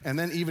 And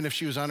then even if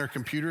she was on her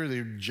computer,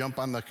 they'd jump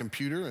on the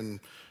computer and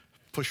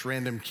push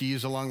random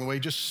keys along the way,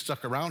 just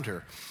stuck around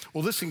her.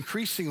 Well, this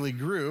increasingly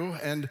grew,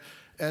 and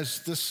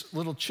as this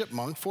little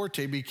chipmunk,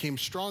 Forte, became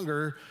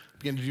stronger,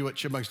 began to do what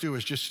chipmunks do,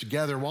 is just to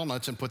gather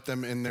walnuts and put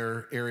them in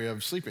their area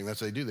of sleeping.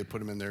 That's what they do. They put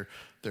them in their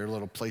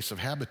little place of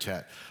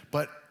habitat.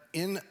 But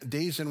in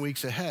days and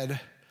weeks ahead,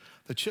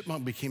 the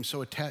chipmunk became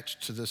so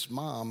attached to this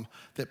mom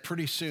that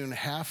pretty soon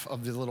half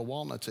of the little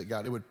walnuts it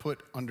got, it would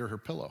put under her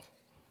pillow.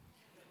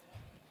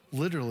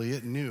 Literally,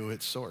 it knew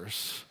its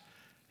source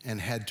and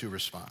had to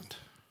respond.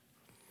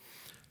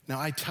 Now,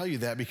 I tell you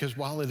that because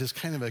while it is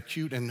kind of a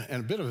cute and a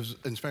bit of an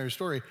inspiring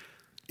story,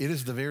 it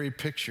is the very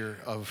picture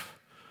of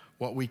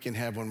what we can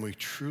have when we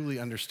truly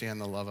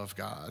understand the love of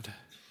God.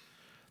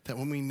 That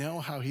when we know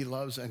how he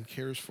loves and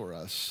cares for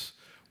us,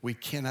 we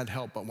cannot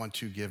help but want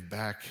to give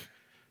back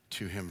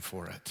to him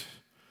for it.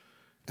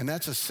 And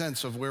that's a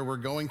sense of where we're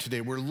going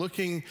today. We're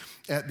looking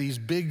at these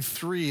big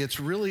three. It's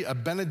really a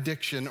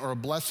benediction or a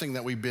blessing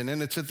that we've been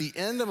in. It's at the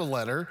end of a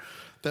letter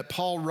that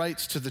Paul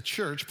writes to the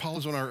church. Paul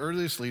is one of our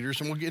earliest leaders,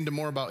 and we'll get into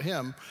more about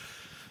him.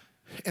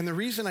 And the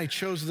reason I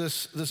chose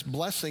this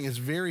blessing is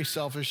very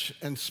selfish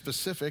and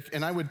specific,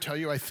 and I would tell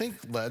you, I think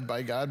led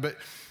by God, but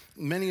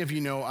many of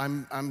you know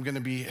I'm going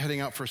to be heading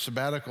out for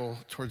sabbatical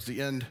towards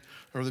the end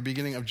or the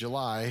beginning of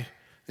July,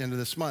 the end of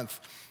this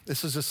month.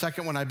 This is the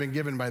second one I've been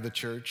given by the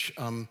church,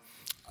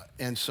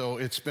 and so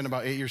it's been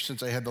about 8 years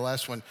since I had the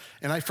last one.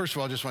 And I, first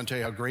of all, just want to tell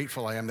you how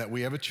grateful I am that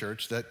we have a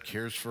church that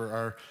cares for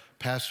our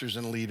pastors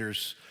and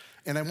leaders.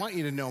 And I want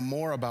you to know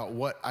more about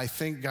what I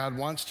think God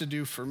wants to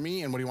do for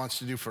me and what he wants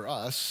to do for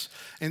us.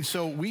 And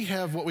so we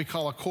have what we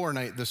call a core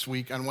night this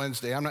week on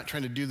Wednesday. I'm not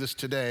trying to do this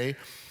today,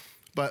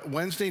 but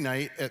Wednesday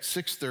night at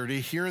 6:30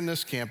 here in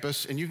this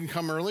campus, and you can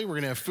come early. We're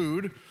going to have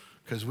food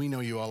because we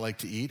know you all like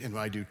to eat, and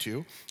I do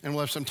too. And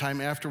we'll have some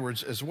time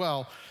afterwards as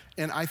well.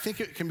 And I think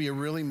it can be a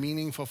really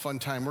meaningful, fun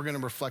time. We're going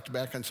to reflect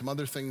back on some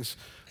other things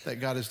that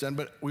God has done,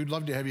 but we'd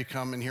love to have you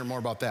come and hear more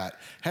about that.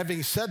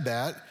 Having said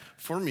that,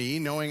 for me,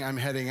 knowing I'm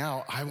heading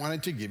out, I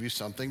wanted to give you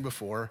something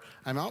before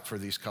I'm out for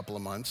these couple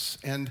of months.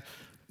 And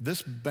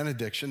this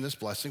benediction, this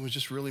blessing was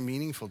just really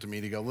meaningful to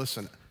me to go,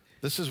 listen,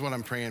 this is what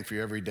I'm praying for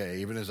you every day,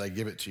 even as I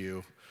give it to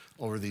you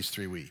over these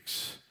 3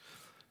 weeks.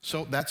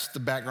 So that's the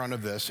background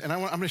of this. And I'm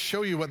going to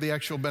show you what the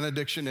actual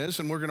benediction is,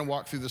 and we're going to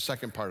walk through the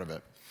second part of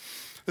it.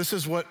 This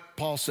is what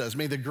Paul says.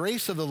 May the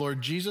grace of the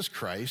Lord Jesus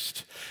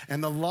Christ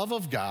and the love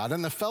of God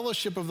and the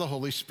fellowship of the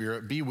Holy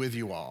Spirit be with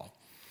you all.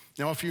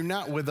 Now, if you're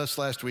not with us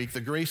last week,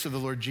 the grace of the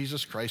Lord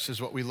Jesus Christ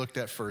is what we looked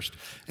at first.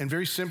 And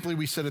very simply,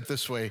 we said it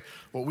this way.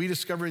 What we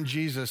discover in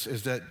Jesus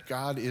is that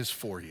God is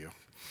for you,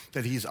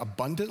 that he's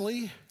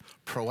abundantly,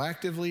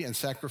 proactively, and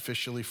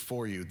sacrificially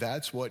for you.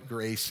 That's what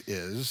grace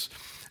is.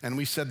 And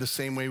we said the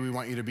same way we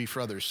want you to be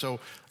for others. So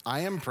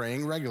I am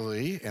praying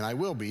regularly, and I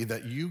will be,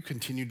 that you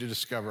continue to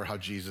discover how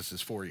Jesus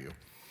is for you.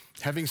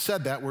 Having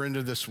said that, we're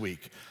into this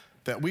week,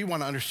 that we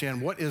want to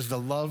understand what is the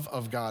love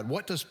of God.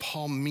 What does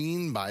Paul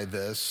mean by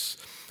this?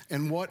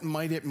 And what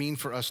might it mean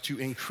for us to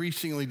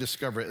increasingly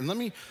discover it? And let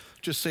me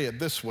just say it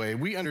this way.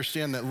 We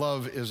understand that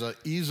love is an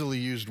easily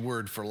used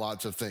word for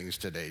lots of things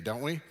today,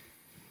 don't we?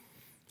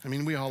 I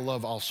mean, we all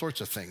love all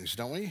sorts of things,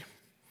 don't we?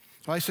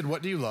 Well, I said,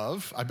 what do you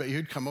love? I bet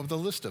you'd come up with a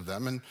list of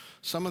them. And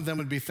some of them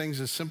would be things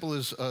as simple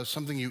as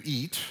something you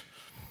eat.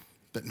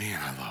 That, man,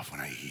 I love when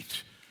I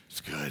eat.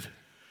 It's good.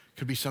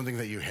 Could be something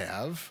that you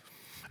have.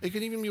 It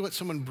could even be what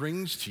someone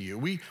brings to you.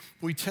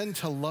 We tend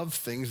to love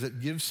things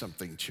that give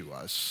something to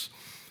us.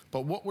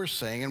 But what we're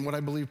saying, and what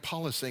I believe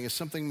Paul is saying, is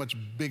something much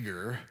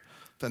bigger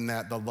than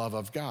that, the love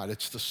of God.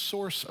 It's the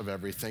source of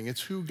everything.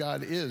 It's who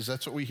God is.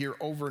 That's what we hear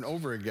over and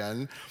over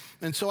again.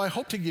 And so I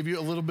hope to give you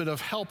a little bit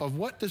of help of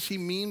what does he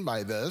mean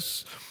by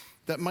this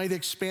that might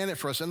expand it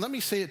for us. And let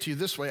me say it to you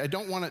this way. I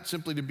don't want it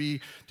simply to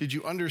be, did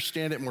you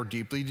understand it more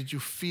deeply? Did you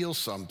feel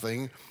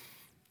something?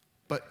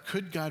 But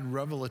could God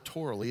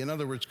revelatorily, in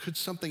other words, could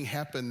something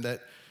happen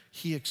that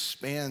he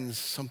expands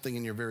something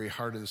in your very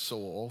heart and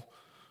soul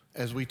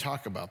as we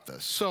talk about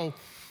this? So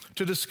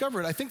to discover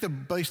it, I think the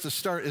place to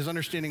start is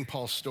understanding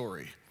Paul's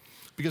story.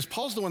 Because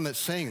Paul's the one that's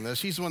saying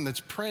this. He's the one that's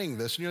praying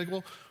this. And you're like,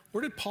 well,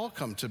 where did Paul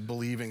come to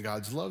believe in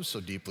God's love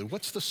so deeply?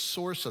 What's the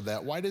source of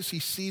that? Why does he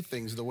see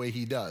things the way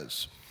he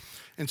does?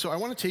 And so I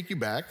want to take you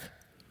back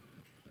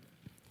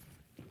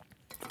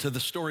to the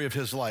story of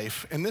his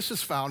life. And this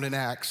is found in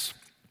Acts.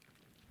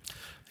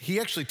 He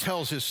actually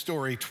tells his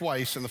story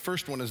twice, and the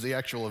first one is the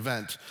actual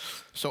event.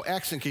 So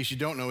Acts, in case you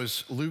don't know,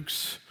 is Luke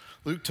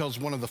tells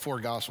one of the four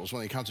Gospels,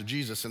 one of the accounts of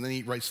Jesus, and then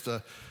he writes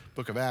the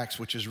book of Acts,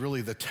 which is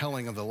really the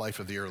telling of the life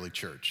of the early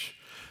church.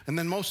 And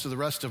then most of the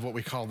rest of what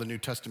we call the New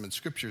Testament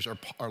scriptures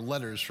are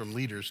letters from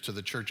leaders to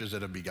the churches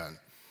that have begun.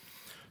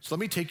 So let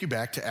me take you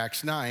back to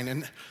Acts 9,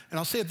 and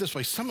I'll say it this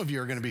way. Some of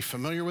you are going to be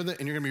familiar with it,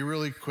 and you're going to be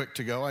really quick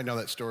to go. I know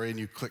that story, and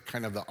you click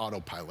kind of the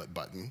autopilot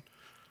button.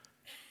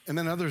 And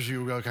then others of you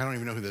will go, I don't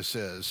even know who this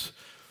is.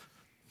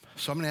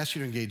 So I'm going to ask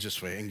you to engage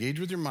this way. Engage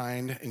with your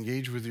mind,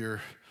 engage with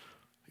your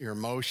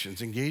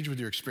emotions, engage with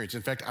your experience.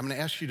 In fact, I'm going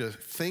to ask you to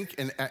think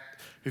and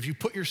act, if you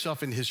put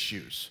yourself in his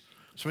shoes.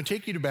 So I'm going to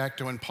take you back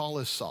to when Paul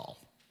is Saul.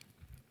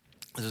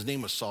 His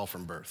name was Saul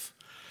from birth.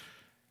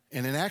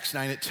 And in Acts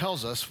 9, it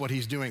tells us what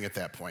he's doing at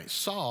that point.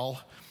 Saul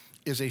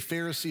is a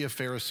Pharisee of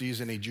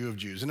Pharisees and a Jew of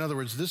Jews. In other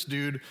words, this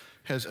dude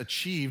has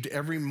achieved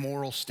every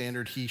moral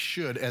standard he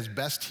should as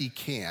best he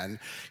can.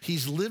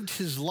 He's lived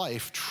his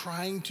life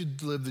trying to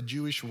live the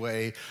Jewish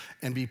way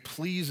and be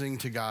pleasing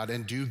to God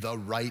and do the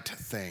right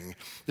thing.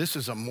 This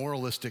is a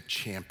moralistic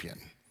champion.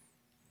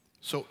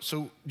 So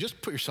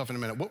just put yourself in a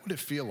minute. What would it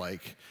feel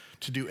like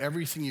to do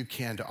everything you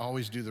can to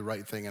always do the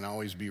right thing and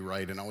always be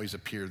right and always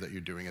appear that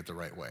you're doing it the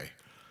right way?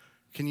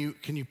 Can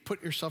you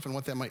put yourself in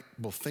what that might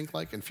both think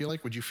like and feel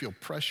like? Would you feel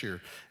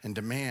pressure and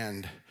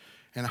demand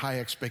and a high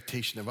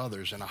expectation of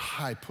others and a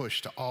high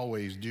push to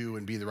always do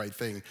and be the right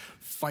thing,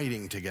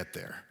 fighting to get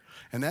there?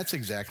 And that's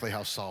exactly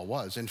how Saul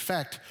was. In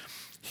fact,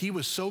 he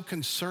was so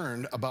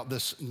concerned about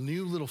this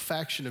new little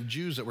faction of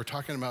Jews that were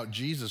talking about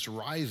Jesus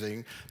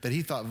rising that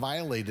he thought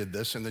violated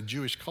this, and the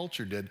Jewish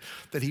culture did,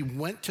 that he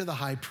went to the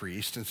high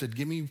priest and said,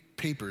 give me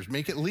papers,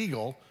 make it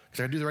legal,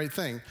 because I do the right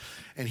thing.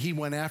 And he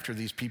went after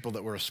these people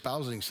that were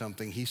espousing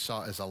something he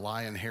saw as a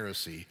lie and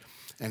heresy.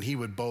 And he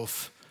would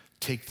both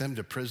take them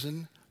to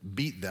prison,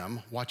 beat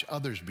them, watch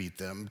others beat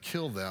them,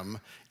 kill them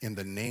in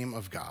the name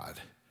of God.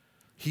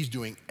 He's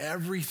doing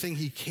everything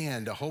he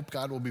can to hope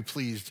God will be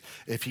pleased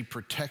if he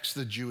protects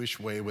the Jewish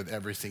way with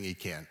everything he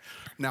can.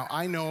 Now,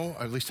 I know,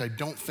 or at least I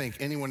don't think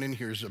anyone in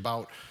here is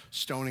about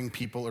stoning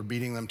people or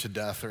beating them to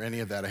death or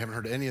any of that. I haven't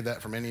heard any of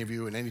that from any of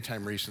you in any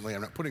time recently.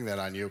 I'm not putting that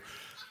on you.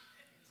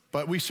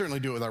 But we certainly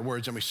do it with our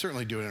words, and we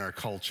certainly do it in our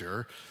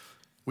culture.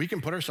 We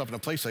can put ourselves in a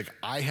place like,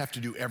 I have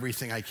to do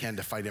everything I can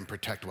to fight and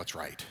protect what's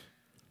right.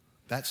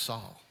 That's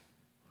Saul.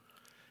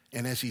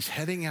 And as he's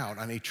heading out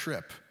on a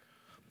trip,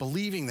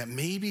 believing that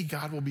maybe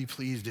God will be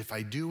pleased if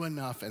I do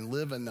enough and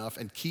live enough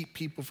and keep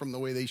people from the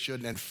way they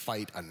should and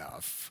fight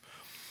enough.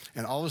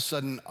 And all of a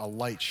sudden, a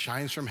light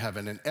shines from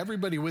heaven, and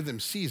everybody with him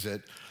sees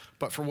it,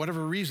 but for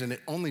whatever reason,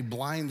 it only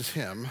blinds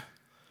him.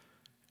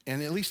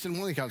 And at least in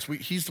one of the accounts,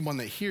 he's the one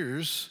that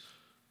hears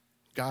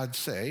God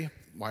say,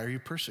 why are you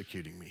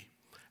persecuting me?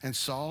 And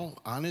Saul,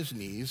 on his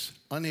knees,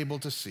 unable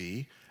to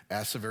see,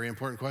 asks a very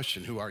important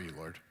question. Who are you,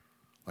 Lord?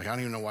 Like, I don't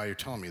even know why you're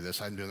telling me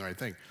this. I'm doing the right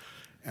thing.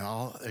 And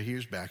all he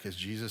hears back is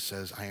Jesus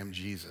says, I am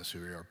Jesus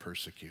who you are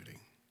persecuting.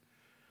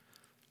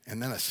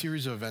 And then a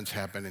series of events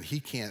happen, and he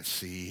can't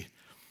see.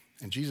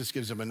 And Jesus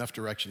gives him enough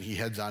direction. He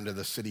heads on to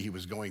the city he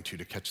was going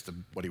to catch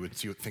what he would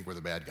think were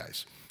the bad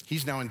guys.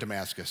 He's now in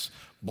Damascus,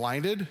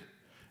 blinded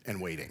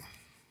and waiting.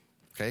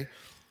 Okay?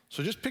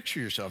 So just picture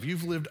yourself.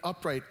 You've lived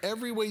upright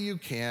every way you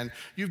can.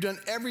 You've done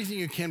everything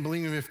you can,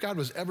 believing if God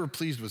was ever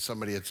pleased with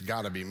somebody, it's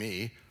got to be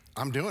me.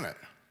 I'm doing it.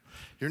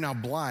 You're now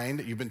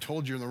blind. You've been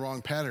told you're in the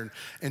wrong pattern.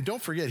 And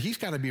don't forget, he's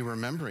got to be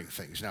remembering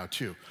things now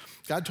too.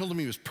 God told him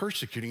he was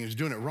persecuting. He was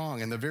doing it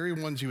wrong. And the very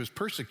ones he was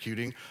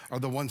persecuting are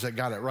the ones that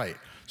got it right.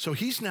 So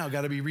he's now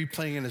got to be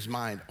replaying in his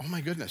mind, oh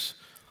my goodness,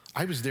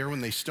 I was there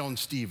when they stoned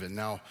Stephen.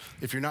 Now,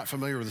 if you're not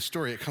familiar with the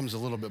story, it comes a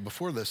little bit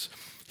before this.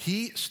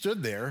 He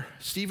stood there.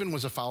 Stephen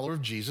was a follower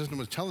of Jesus and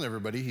was telling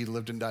everybody he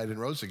lived and died and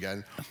rose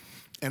again.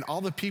 And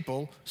all the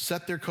people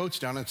set their coats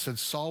down and said,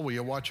 Saul, will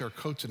you watch our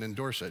coats and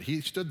endorse it?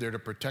 He stood there to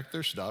protect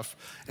their stuff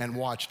and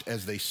watched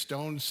as they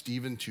stoned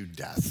Stephen to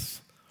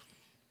death.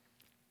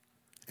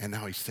 And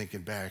now he's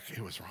thinking back,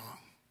 it was wrong.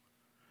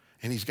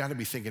 And he's got to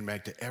be thinking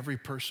back to every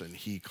person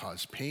he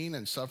caused pain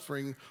and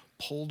suffering,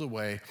 pulled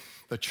away.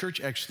 The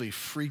church actually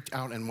freaked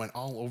out and went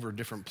all over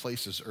different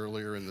places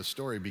earlier in the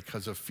story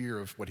because of fear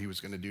of what he was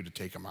going to do to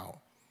take them out.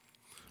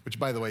 Which,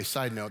 by the way,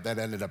 side note, that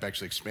ended up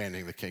actually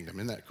expanding the kingdom.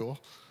 Isn't that cool?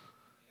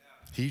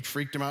 He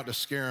freaked him out to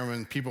scare him,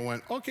 and people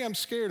went, okay, I'm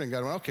scared. And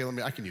God went, okay,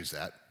 I can use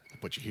that. I'll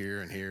put you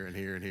here and here and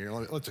here and here.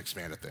 Let's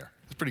expand it there.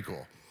 It's pretty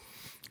cool.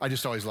 I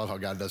just always love how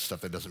God does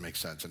stuff that doesn't make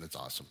sense, and it's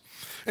awesome.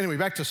 Anyway,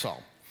 back to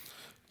Saul.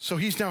 So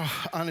he's now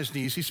on his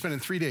knees. He's spending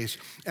 3 days.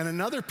 And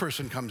another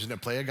person comes into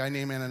play, a guy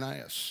named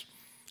Ananias.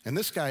 And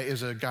this guy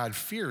is a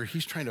God-fearer.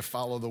 He's trying to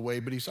follow the way,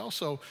 but he's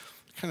also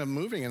kind of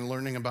moving and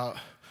learning about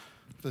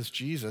this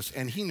Jesus.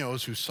 And he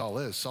knows who Saul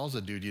is. Saul's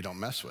a dude you don't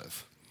mess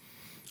with.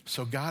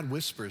 So God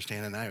whispers to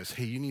Ananias,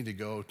 hey, you need to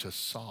go to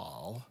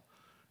Saul,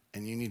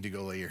 and you need to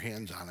go lay your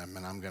hands on him,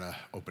 and I'm going to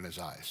open his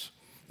eyes.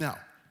 Now,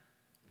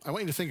 I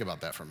want you to think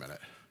about that for a minute.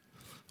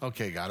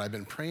 Okay, God, I've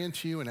been praying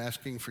to you and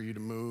asking for you to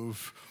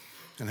move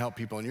and help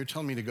people, and you're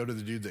telling me to go to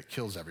the dude that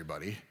kills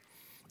everybody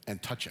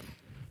and touch him.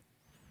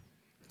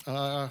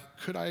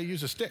 Could I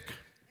use a stick?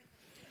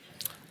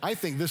 I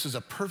think this is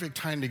a perfect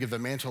time to give the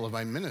mantle of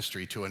my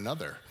ministry to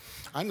another.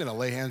 I'm going to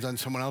lay hands on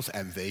someone else,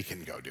 and they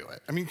can go do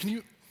it. I mean,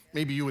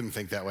 maybe you wouldn't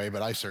think that way,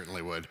 but I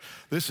certainly would.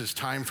 This is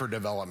time for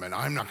development.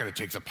 I'm not going to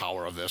take the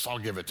power of this. I'll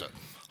give it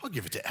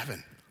to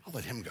Evan. I'll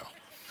let him go.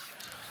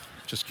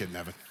 Just kidding,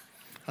 Evan.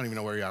 I don't even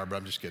know where you are, but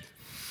I'm just kidding.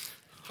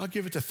 I'll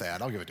give it to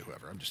Thad. I'll give it to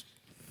whoever.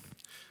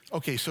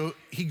 Okay, so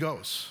he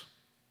goes.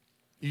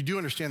 You do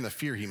understand the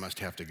fear he must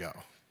have to go.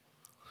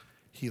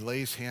 He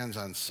lays hands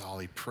on Saul,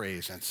 he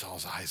prays, and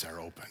Saul's eyes are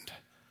opened.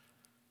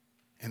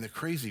 And the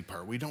crazy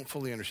part, we don't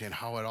fully understand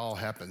how it all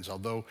happens,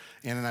 although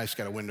Ananias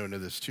got a window into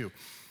this too.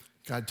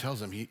 God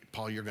tells him,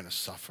 Paul, you're going to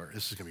suffer.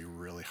 This is going to be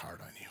really hard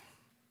on you.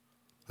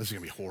 This is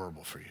going to be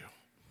horrible for you.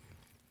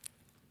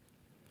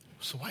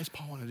 So why does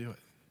Paul want to do it?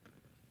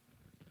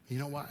 You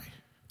know why?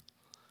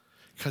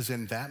 Because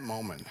in that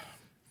moment,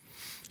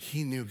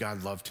 he knew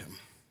God loved him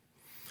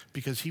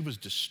because he was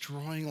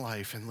destroying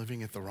life and living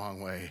it the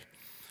wrong way.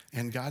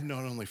 And God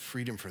not only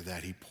freed him for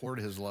that, he poured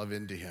his love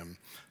into him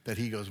that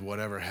he goes,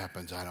 whatever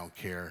happens, I don't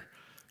care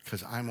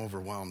because I'm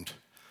overwhelmed.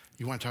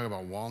 You want to talk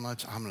about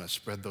walnuts? I'm going to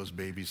spread those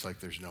babies like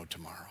there's no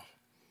tomorrow.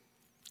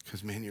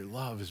 Because, man, your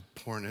love is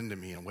pouring into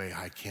me in a way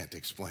I can't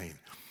explain.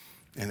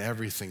 And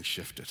everything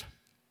shifted.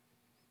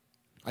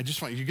 I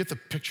just want you to get the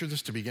picture of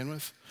this to begin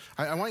with.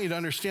 I want you to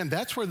understand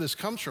that's where this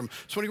comes from.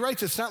 So when he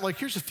writes, it's not like,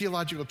 here's a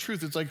theological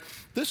truth. It's like,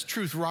 this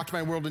truth rocked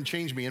my world and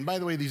changed me. And by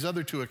the way, these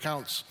other two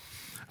accounts,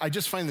 I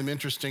just find them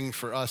interesting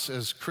for us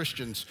as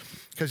Christians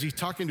because he's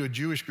talking to a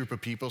Jewish group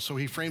of people, so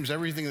he frames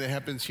everything that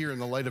happens here in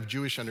the light of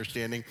Jewish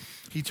understanding.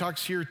 He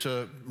talks here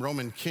to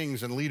Roman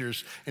kings and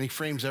leaders, and he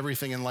frames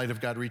everything in light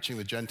of God reaching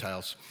the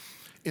Gentiles.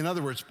 In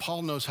other words,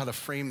 Paul knows how to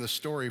frame the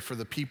story for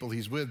the people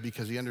he's with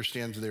because he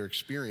understands their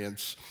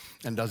experience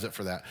and does it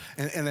for that.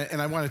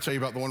 And I want to tell you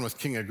about the one with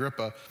King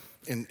Agrippa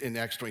in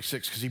Acts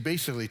 26 because he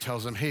basically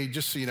tells them, hey,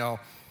 just so you know,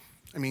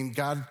 I mean,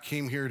 God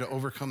came here to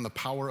overcome the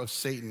power of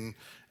Satan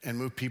and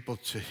move people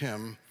to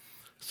him.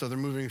 So they're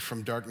moving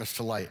from darkness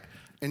to light.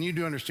 And you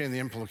do understand the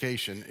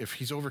implication. If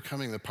he's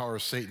overcoming the power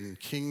of Satan,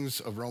 kings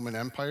of Roman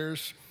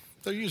empires,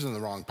 they're using the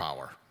wrong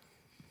power.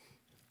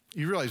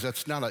 You realize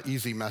that's not an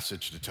easy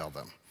message to tell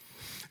them.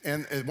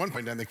 And at one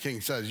point then the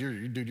king says,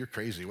 dude, you're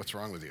crazy. What's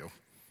wrong with you?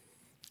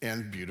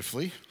 And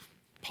beautifully,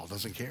 Paul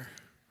doesn't care.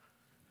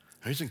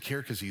 He doesn't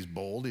care because he's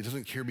bold. He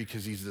doesn't care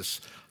because he's this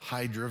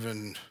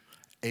high-driven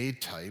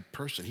A-type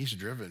person. He's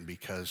driven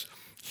because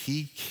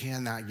he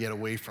cannot get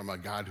away from a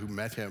God who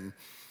met him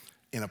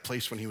in a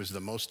place when he was the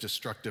most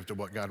destructive to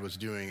what God was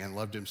doing and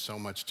loved him so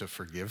much to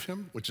forgive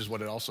him, which is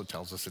what it also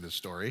tells us in his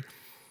story,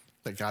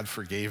 that God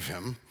forgave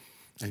him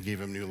and gave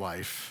him new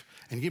life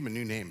and gave him a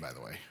new name, by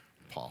the way,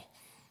 Paul.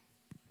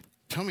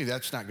 Tell me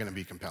that's not going to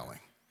be compelling.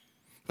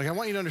 Like, I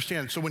want you to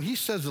understand. So when he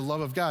says the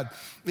love of God,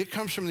 it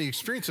comes from the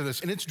experience of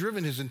this, and it's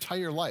driven his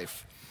entire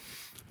life.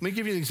 Let me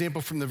give you an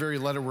example from the very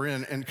letter we're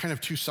in and kind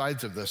of two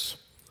sides of this.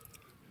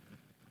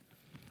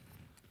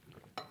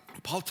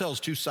 Paul tells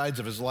two sides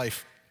of his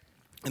life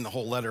in the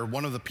whole letter.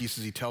 One of the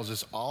pieces he tells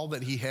us all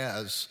that he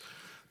has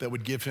that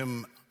would give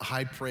him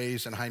high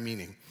praise and high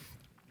meaning.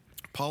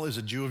 Paul is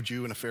a Jew of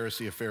Jew and a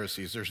Pharisee of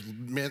Pharisees. There's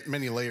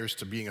many layers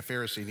to being a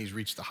Pharisee, and he's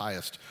reached the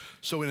highest.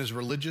 So in his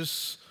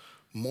religious,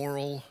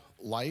 moral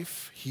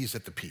life, he's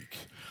at the peak.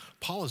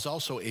 Paul is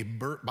also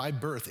by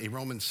birth a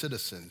Roman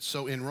citizen.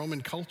 So in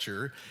Roman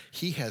culture,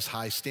 he has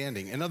high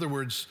standing. In other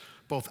words,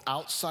 both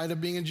outside of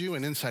being a Jew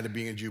and inside of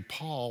being a Jew,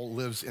 Paul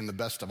lives in the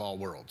best of all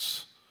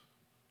worlds.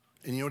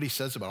 And you know what he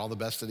says about all the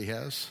best that he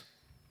has?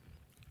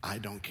 I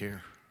don't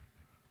care.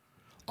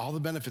 All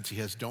the benefits he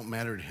has don't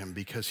matter to him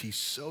because he's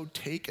so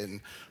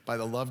taken by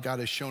the love God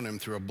has shown him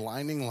through a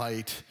blinding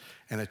light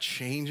and a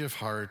change of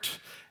heart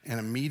and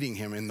a meeting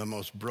him in the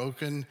most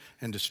broken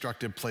and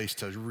destructive place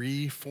to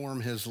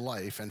reform his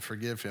life and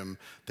forgive him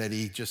that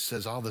he just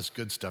says all this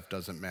good stuff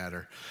doesn't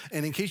matter.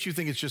 And in case you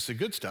think it's just the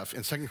good stuff,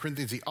 in 2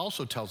 Corinthians, he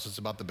also tells us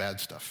about the bad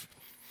stuff.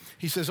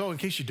 He says, in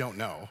case you don't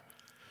know,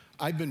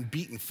 I've been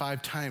beaten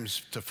 5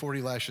 times to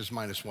 40 lashes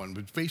 -1,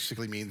 which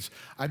basically means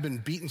I've been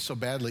beaten so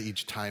badly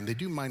each time. They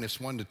do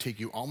 -1 to take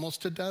you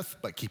almost to death,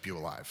 but keep you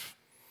alive.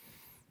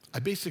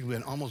 I've basically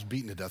been almost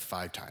beaten to death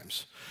 5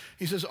 times.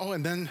 He says,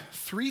 and then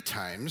 3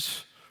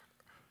 times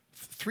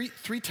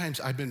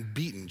I've been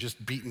beaten,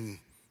 just beaten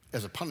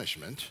as a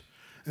punishment.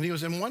 And he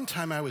goes, and one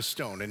time I was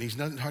stoned, and he's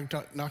not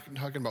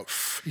talking about,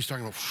 he's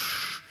talking about,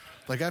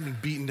 like I've been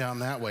beaten down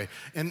that way.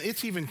 And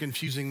it's even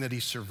confusing that he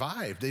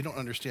survived. They don't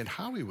understand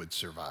how he would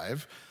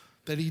survive,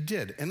 that he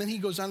did. And then he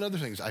goes on to other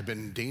things. I've been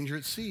in danger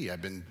at sea.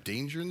 I've been in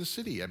danger in the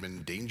city. I've been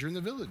in danger in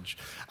the village.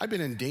 I've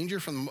been in danger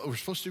from what were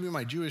supposed to be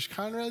my Jewish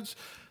comrades,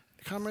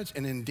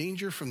 and in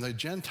danger from the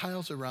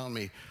Gentiles around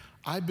me.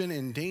 I've been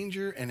in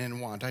danger and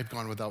in want. I've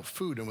gone without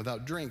food and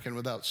without drink and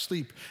without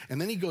sleep. And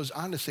then he goes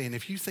on to say, and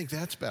if you think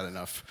that's bad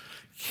enough,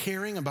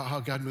 caring about how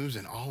God moves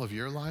in all of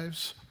your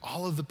lives,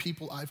 all of the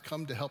people I've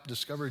come to help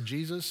discover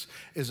Jesus,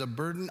 is a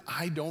burden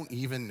I don't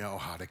even know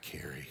how to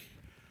carry.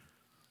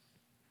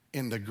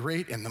 In the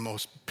great and the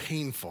most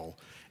painful,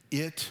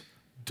 it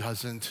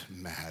doesn't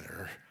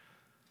matter.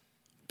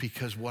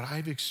 Because what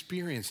I've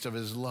experienced of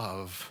his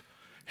love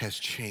has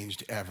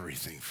changed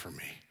everything for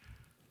me.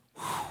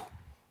 Whew.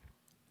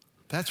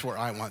 That's where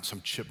I want some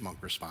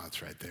chipmunk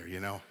response right there, you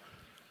know?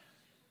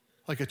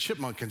 Like a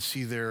chipmunk can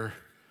see their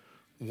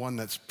one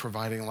that's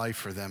providing life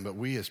for them, but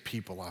we as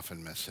people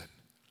often miss it.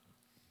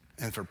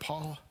 And for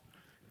Paul,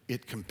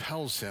 it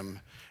compels him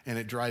and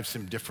it drives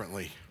him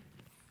differently.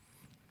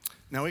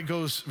 Now it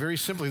goes very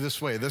simply this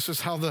way. This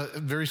is how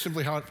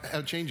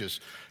it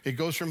changes. It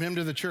goes from him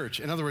to the church.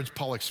 In other words,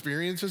 Paul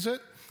experiences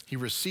it, he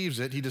receives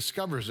it, he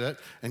discovers it,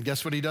 and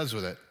guess what he does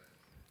with it?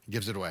 He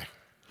gives it away.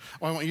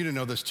 Oh, I want you to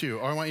know this too.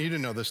 Oh, I want you to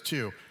know this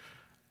too.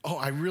 Oh,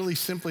 I really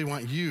simply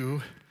want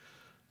you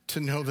to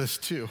know this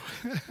too.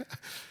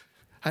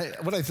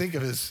 What I think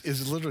of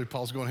is literally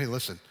Paul's going, hey,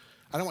 listen,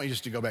 I don't want you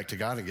just to go back to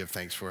God and give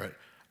thanks for it.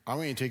 I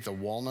want you to take the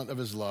walnut of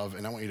his love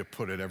and I want you to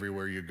put it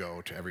everywhere you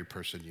go, to every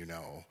person you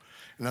know.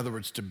 In other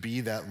words, to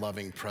be that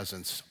loving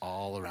presence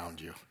all around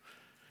you.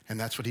 And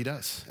that's what he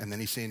does. And then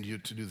he's saying to you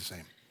to do the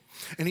same.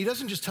 And he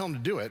doesn't just tell him to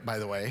do it, by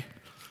the way.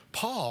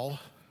 Paul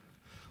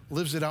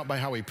lives it out by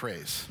how he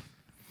prays.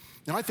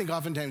 Now, I think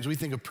oftentimes we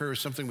think of prayer as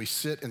something we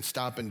sit and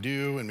stop and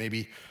do, and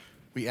maybe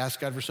we ask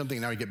God for something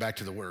and now we get back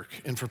to the work.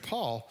 And for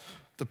Paul,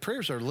 the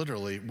prayers are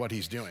literally what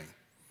he's doing.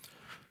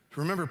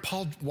 Remember,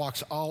 Paul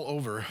walks all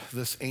over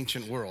this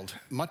ancient world.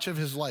 Much of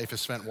his life is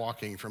spent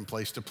walking from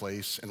place to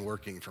place and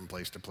working from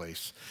place to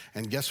place.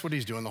 And guess what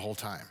he's doing the whole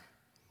time?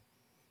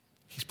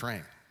 He's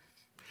praying.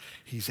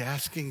 He's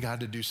asking God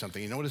to do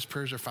something. You know what his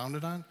prayers are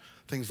founded on?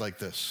 Things like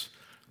this.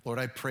 Lord,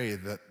 I pray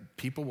that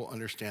people will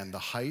understand the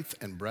height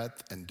and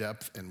breadth and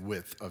depth and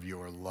width of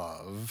your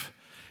love.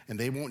 And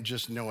they won't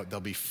just know it,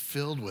 they'll be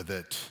filled with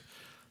it,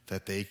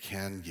 that they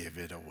can give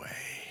it away.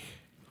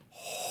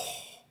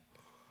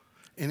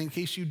 And in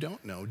case you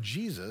don't know,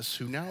 Jesus,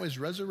 who now is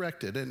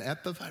resurrected and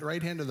at the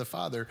right hand of the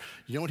Father,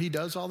 you know what he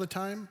does all the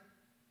time?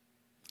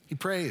 He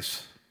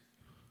prays.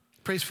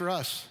 He prays for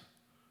us.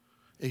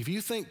 If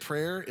you think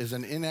prayer is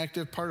an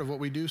inactive part of what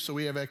we do so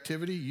we have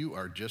activity, you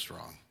are just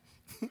wrong.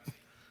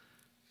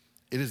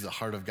 It is the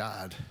heart of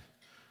God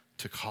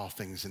to call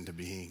things into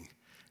being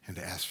and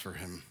to ask for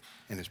him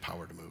and his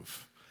power to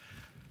move.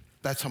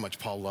 That's how much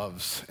Paul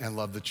loves and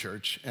loved the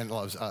church and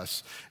loves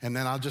us. And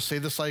then I'll just say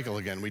the cycle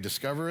again. We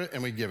discover it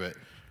and we give it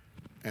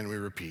and we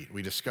repeat.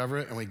 We discover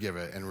it and we give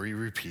it and we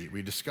repeat.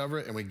 We discover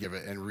it and we give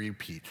it and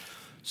repeat.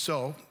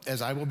 So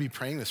as I will be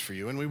praying this for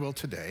you, and we will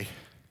today,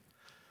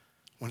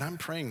 when I'm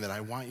praying that, I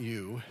want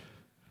you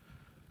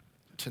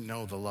to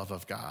know the love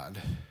of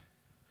God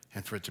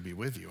and for it to be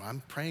with you.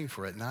 I'm praying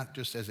for it not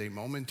just as a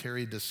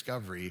momentary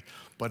discovery,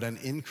 but an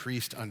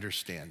increased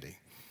understanding.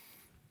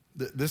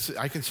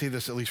 I can say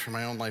this at least for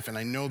my own life, and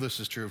I know this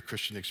is true of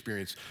Christian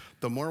experience.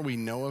 The more we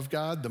know of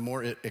God, the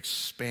more it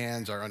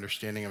expands our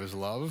understanding of his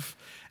love,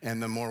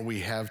 and the more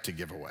we have to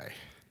give away.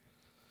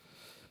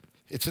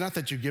 It's not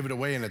that you give it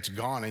away and it's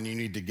gone and you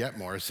need to get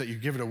more. It's that you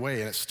give it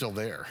away and it's still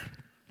there.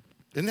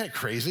 Isn't that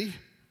crazy?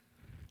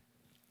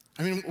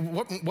 I mean,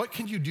 what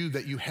can you do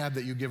that you have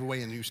that you give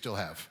away and you still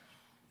have?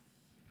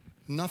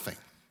 Nothing.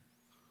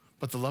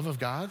 But the love of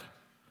God,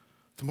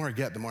 the more I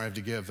get, the more I have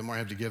to give. The more I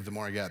have to give, the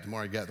more I get. The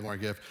more I get, the more I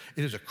give.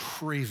 It is a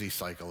crazy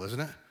cycle, isn't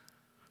it?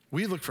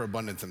 We look for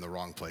abundance in the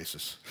wrong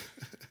places.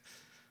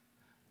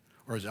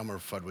 Or as Elmer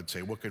Fudd would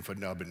say, what can Fudd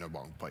nub in the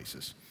wrong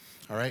places?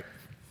 All right?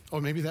 Oh,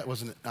 maybe that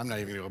wasn't, I'm not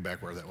even going to go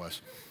back where that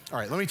was. All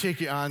right, let me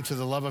take you on to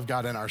the love of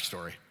God in our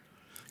story.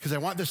 Because I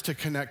want this to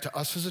connect to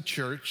us as a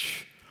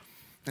church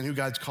and who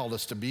God's called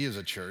us to be as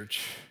a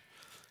church,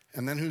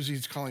 and then who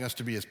he's calling us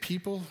to be as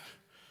people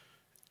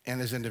and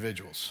as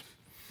individuals.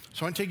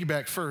 So I want to take you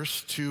back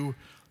first to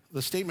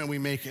the statement we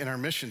make in our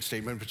mission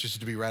statement, which is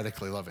to be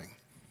radically loving.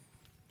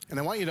 And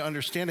I want you to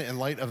understand it in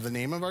light of the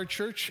name of our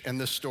church and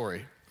this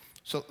story.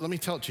 So let me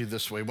tell it to you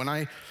this way. When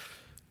I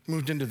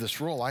moved into this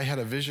role, I had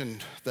a vision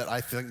that I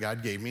think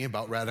God gave me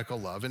about radical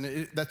love.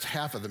 And that's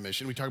half of the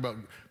mission. We talk about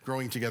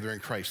growing together in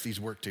Christ.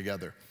 These work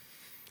together.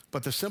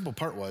 But the simple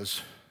part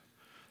was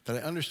that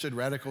I understood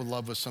radical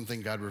love was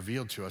something God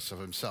revealed to us of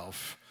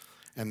himself.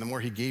 And the more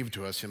he gave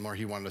to us, the more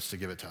he wanted us to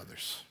give it to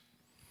others.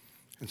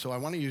 And so I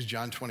want to use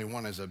John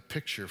 21 as a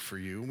picture for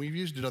you. We've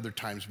used it other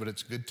times, but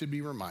it's good to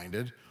be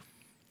reminded.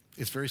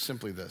 It's very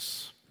simply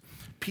this.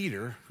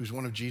 Peter, who's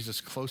one of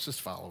Jesus'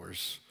 closest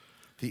followers,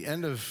 the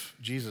end of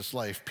Jesus'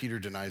 life, Peter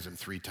denies him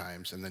 3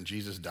 times, and then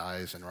Jesus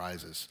dies and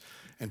rises.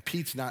 And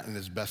Pete's not in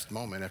his best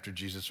moment after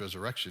Jesus'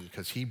 resurrection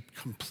because he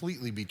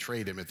completely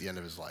betrayed him at the end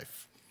of his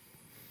life.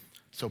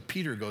 So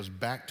Peter goes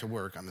back to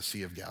work on the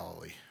Sea of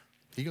Galilee.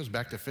 He goes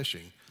back to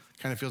fishing.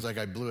 Kind of feels like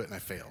I blew it and I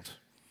failed.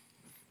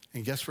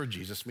 And guess where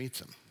Jesus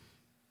meets him?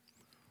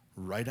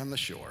 Right on the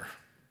shore.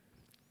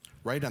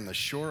 Right on the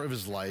shore of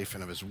his life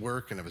and of his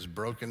work and of his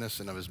brokenness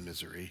and of his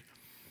misery.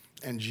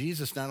 And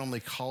Jesus not only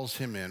calls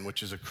him in,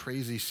 which is a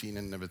crazy scene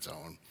in and of its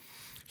own,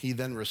 he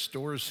then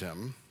restores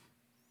him,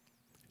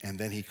 and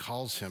then he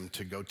calls him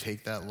to go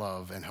take that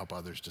love and help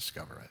others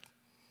discover it.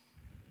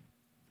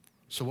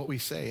 So what we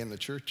say in the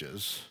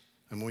churches,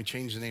 and when we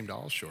changed the name to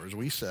All Shores,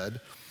 we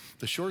said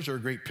the shores are a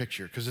great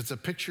picture because it's a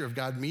picture of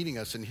God meeting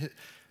us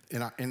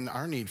in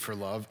our need for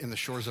love in the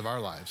shores of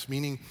our lives.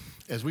 Meaning,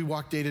 as we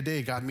walk day to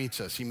day, God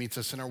meets us. He meets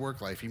us in our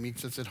work life. He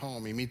meets us at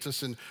home. He meets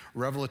us in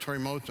revelatory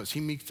moments. He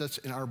meets us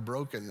in our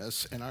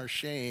brokenness and our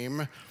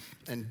shame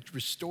and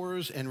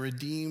restores and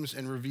redeems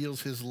and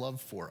reveals his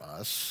love for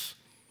us.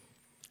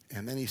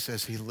 And then he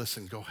says, hey,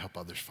 listen, go help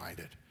others find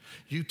it.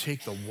 You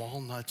take the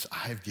walnuts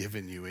I've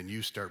given you and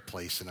you start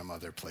placing them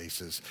other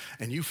places.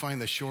 And you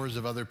find the shores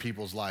of other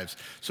people's lives.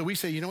 So we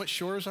say, you know what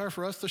shores are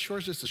for us? The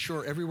shores is the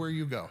shore everywhere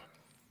you go.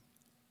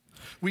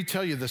 We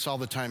tell you this all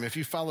the time. If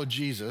you follow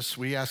Jesus,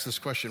 we ask this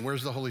question,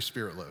 where's the Holy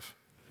Spirit live?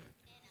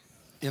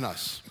 In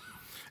us.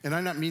 And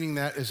I'm not meaning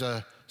that as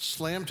a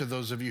slam to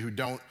those of you who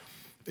don't.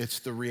 It's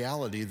the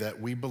reality that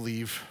we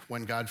believe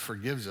when God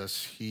forgives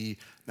us, he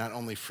not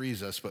only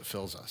frees us, but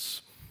fills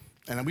us.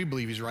 And we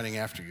believe he's running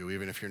after you,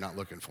 even if you're not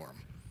looking for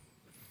him.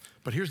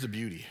 But here's the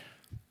beauty.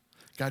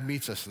 God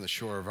meets us on the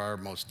shore of our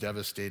most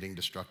devastating,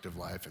 destructive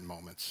life and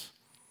moments.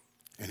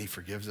 And he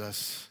forgives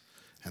us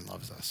and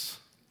loves us.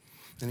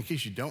 And in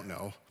case you don't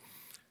know,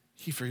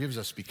 he forgives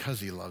us because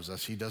he loves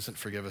us. He doesn't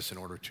forgive us in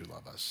order to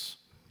love us.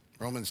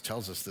 Romans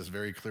tells us this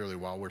very clearly.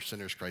 While we're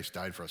sinners, Christ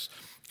died for us.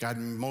 God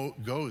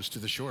goes to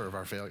the shore of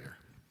our failure.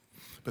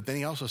 But then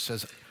he also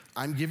says,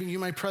 I'm giving you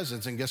my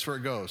presence, and guess where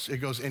it goes? It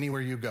goes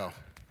anywhere you go.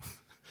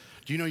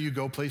 Do you know you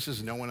go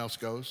places no one else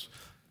goes?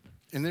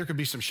 And there could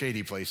be some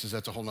shady places.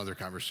 That's a whole nother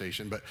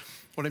conversation. But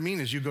what I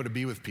mean is you go to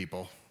be with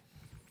people,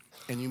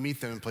 and you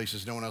meet them in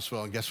places no one else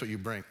will, and guess what you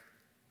bring?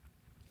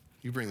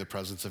 You bring the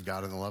presence of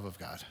God and the love of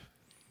God.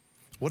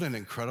 What an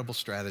incredible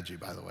strategy,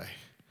 by the way.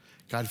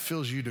 God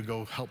fills you to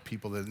go help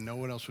people that no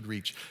one else would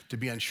reach, to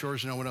be on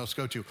shores no one else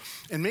go to.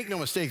 And make no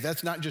mistake,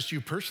 that's not just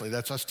you personally,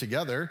 that's us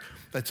together,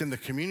 that's in the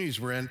communities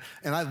we're in.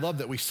 And I love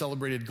that we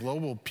celebrated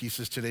global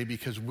pieces today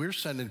because we're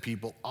sending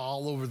people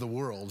all over the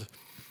world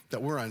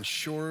that we're on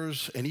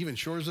shores, and even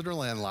shores that are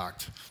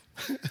landlocked,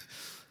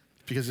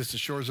 because it's the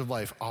shores of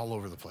life all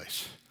over the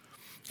place.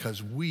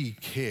 Because we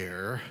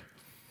care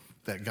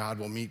that God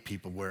will meet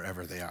people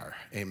wherever they are.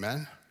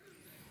 Amen?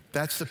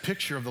 That's the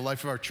picture of the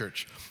life of our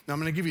church. Now, I'm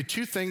going to give you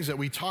two things that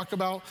we talk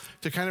about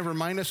to kind of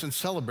remind us and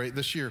celebrate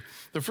this year.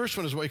 The first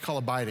one is what we call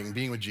abiding,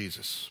 being with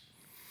Jesus.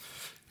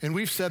 And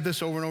we've said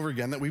this over and over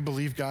again, that we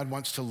believe God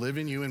wants to live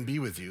in you and be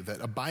with you,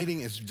 that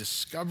abiding is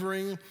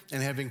discovering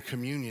and having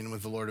communion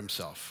with the Lord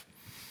himself.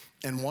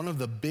 And one of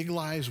the big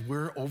lies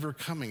we're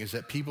overcoming is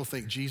that people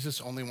think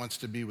Jesus only wants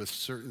to be with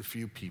certain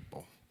few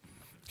people.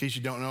 In case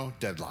you don't know,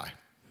 dead lie.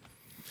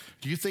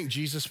 Do you think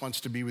Jesus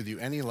wants to be with you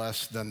any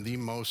less than the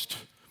most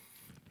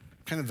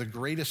kind of the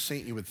greatest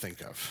saint you would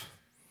think of?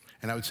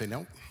 And I would say,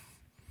 no.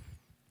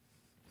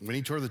 When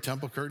he tore the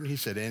temple curtain, he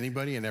said,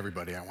 anybody and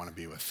everybody I want to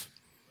be with.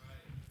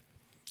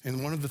 Right.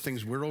 And one of the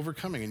things we're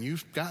overcoming,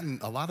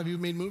 and a lot of you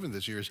made movement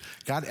this year, is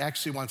God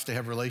actually wants to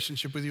have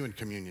relationship with you and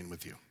communion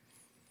with you.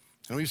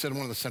 And we said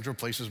one of the central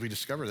places we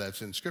discover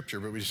that's in Scripture,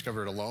 but we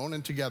discover it alone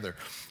and together.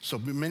 So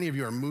many of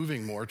you are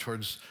moving more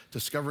towards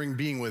discovering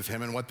being with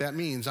him and what that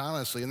means,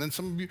 honestly. And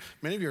then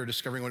many of you are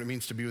discovering what it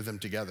means to be with him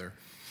together.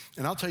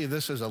 And I'll tell you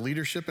this as a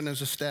leadership and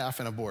as a staff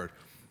and a board.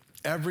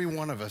 Every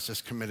one of us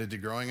is committed to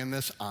growing in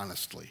this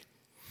honestly.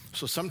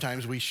 So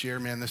sometimes we share,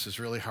 man, this is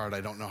really hard.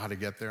 I don't know how to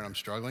get there and I'm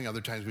struggling.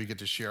 Other times we get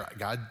to share,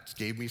 God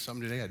gave me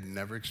something today. I'd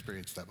never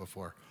experienced that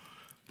before.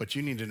 But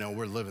you need to know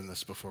we're living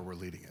this before we're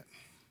leading it.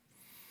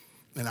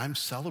 And I'm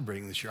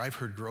celebrating this year. I've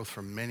heard growth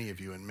from many of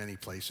you in many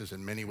places,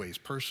 in many ways,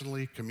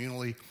 personally,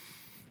 communally.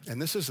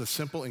 And this is a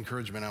simple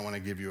encouragement I want to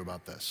give you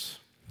about this.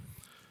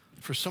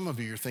 For some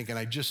of you, you're thinking,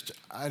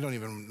 I don't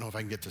even know if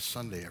I can get to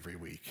Sunday every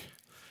week.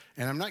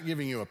 And I'm not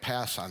giving you a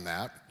pass on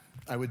that.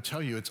 I would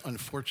tell you it's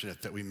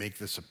unfortunate that we make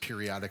this a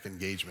periodic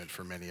engagement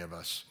for many of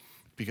us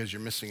because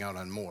you're missing out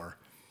on more.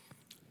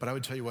 But I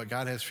would tell you what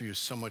God has for you is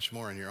so much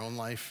more in your own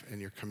life, in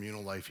your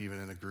communal life,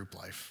 even in a group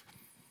life.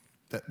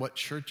 That what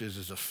church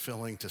is a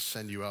filling to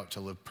send you out to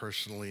live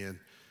personally in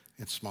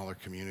smaller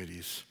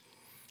communities.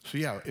 So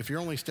yeah, if your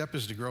only step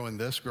is to grow in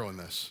this, grow in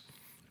this.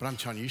 But I'm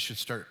telling you, you should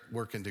start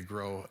working to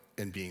grow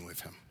in being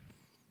with him.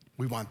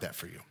 We want that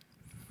for you.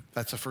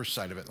 That's the first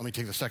side of it. Let me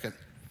take the second.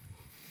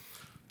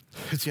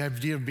 It's the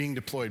idea of being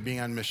deployed, being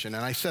on mission.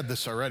 And I said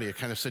this already. I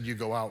kind of said you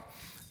go out.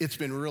 It's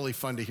been really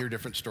fun to hear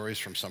different stories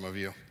from some of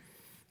you.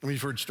 And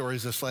we've heard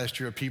stories this last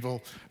year of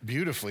people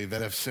beautifully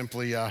that have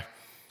simply,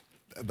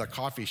 the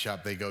coffee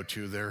shop they go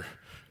to, they're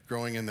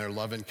growing in their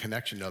love and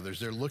connection to others.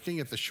 They're looking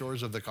at the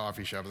shores of the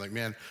coffee shop and like,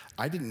 man,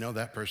 I didn't know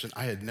that person.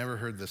 I had never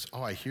heard this.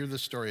 Oh, I hear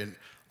this story and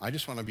I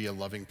just want to be a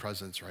loving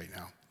presence right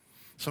now.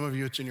 Some of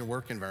you, it's in your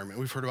work environment.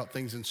 We've heard about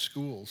things in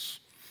schools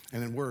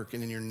and in work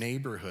and in your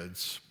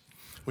neighborhoods.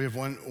 We have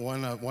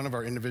one of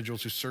our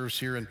individuals who serves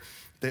here, and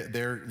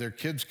their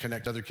kids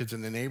connect other kids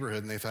in the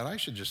neighborhood, and they thought,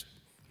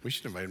 we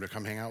should invite them to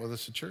come hang out with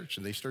us at church.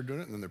 And they started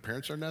doing it, and then their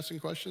parents started asking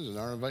questions and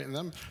are inviting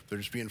them. They're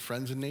just being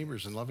friends and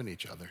neighbors and loving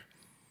each other.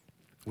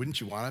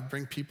 Wouldn't you want to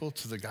bring people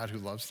to the God who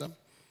loves them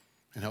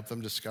and help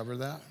them discover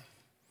that?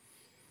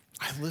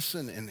 I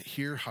listen and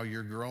hear how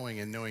you're growing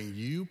and knowing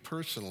you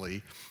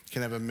personally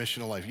can have a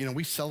missional life. You know,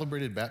 we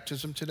celebrated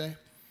baptism today,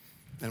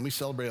 and we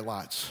celebrated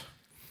lots.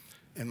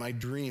 And my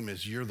dream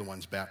is you're the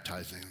ones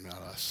baptizing them,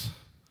 not us,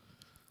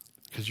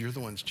 because you're the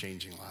ones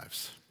changing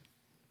lives.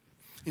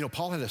 You know,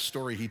 Paul had a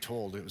story he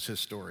told. It was his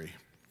story.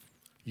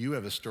 You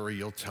have a story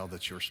you'll tell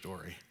that's your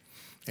story.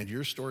 And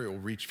your story will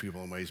reach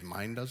people in ways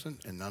mine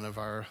doesn't and none of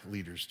our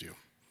leaders do,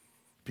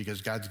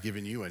 because God's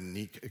given you a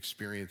unique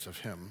experience of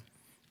him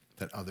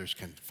that others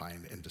can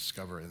find and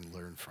discover and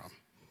learn from.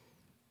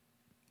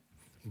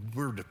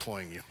 We're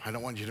deploying you. I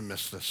don't want you to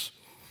miss this.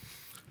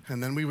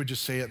 And then we would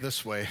just say it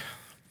this way.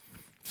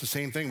 It's the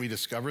same thing. We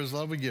discover his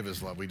love, we give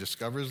his love. We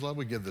discover his love,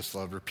 we give this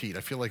love. Repeat.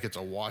 I feel like it's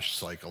a wash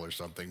cycle or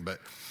something, but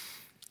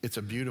it's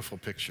a beautiful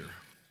picture.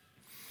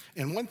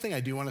 And one thing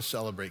I do want to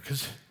celebrate,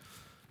 because,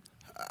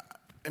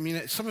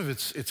 some of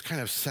it's kind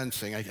of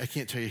sensing. I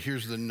can't tell you,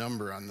 here's the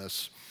number on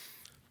this.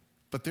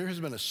 But there has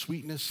been a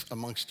sweetness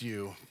amongst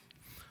you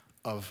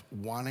of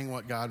wanting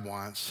what God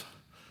wants,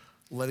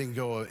 letting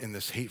go in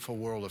this hateful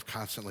world of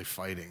constantly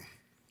fighting.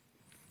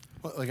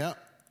 Well, like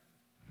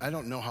I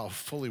don't know how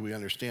fully we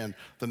understand.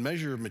 The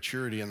measure of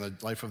maturity in the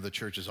life of the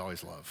church is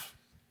always love.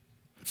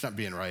 It's not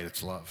being right,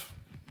 it's love.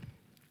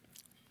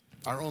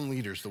 Our own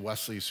leaders, the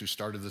Wesleys who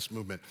started this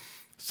movement,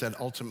 said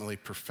ultimately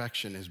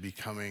perfection is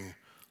becoming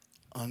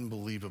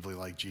unbelievably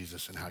like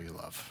Jesus in how you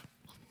love.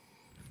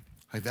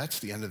 Like that's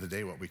the end of the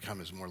day, what we become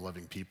is more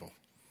loving people.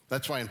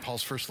 That's why in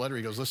Paul's first letter,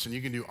 he goes, listen,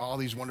 you can do all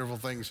these wonderful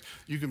things.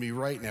 You can be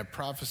right and have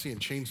prophecy and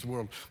change the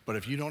world. But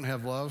if you don't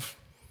have love,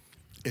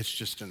 it's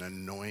just an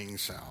annoying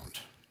sound.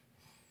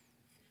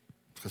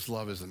 Because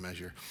love is the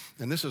measure.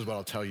 And this is what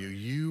I'll tell you.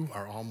 You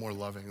are all more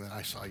loving than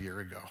I saw a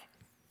year ago.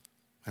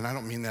 And I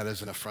don't mean that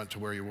as an affront to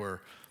where you were,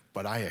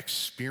 but I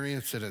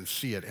experience it and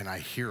see it, and I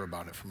hear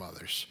about it from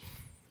others.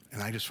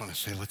 And I just want to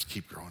say, let's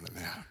keep growing in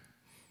that.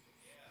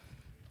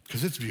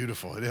 Because it's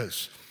beautiful, it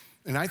is.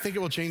 And I think it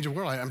will change the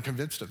world. I'm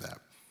convinced of that.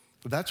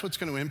 But that's what's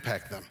going to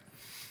impact them.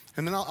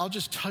 And then I'll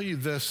just tell you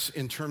this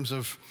in terms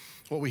of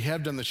what we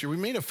have done this year. We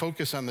made a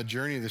focus on the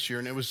journey this year,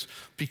 and it was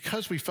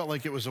because we felt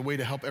like it was a way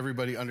to help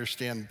everybody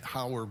understand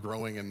how we're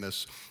growing in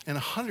this. And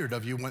 100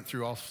 of you went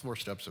through all 4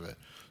 steps of it.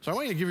 So I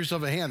want you to give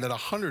yourself a hand that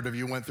 100 of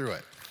you went through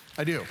it.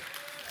 I do.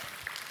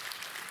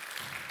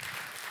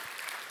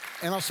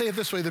 And I'll say it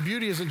this way, the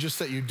beauty isn't just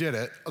that you did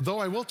it, though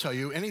I will tell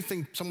you,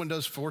 anything someone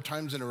does 4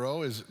 times in a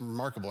row is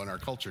remarkable in our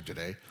culture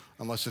today,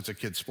 unless it's a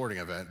kid's sporting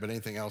event, but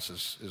anything else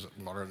is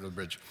water under the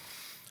bridge.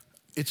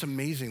 It's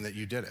amazing that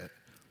you did it,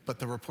 but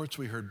the reports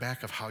we heard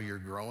back of how you're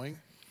growing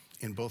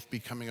in both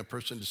becoming a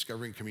person,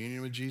 discovering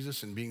communion with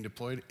Jesus, and being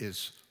deployed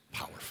is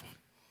powerful.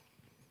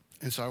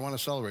 And so I want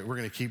to celebrate. We're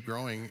going to keep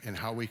growing in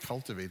how we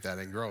cultivate that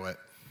and grow it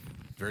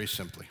very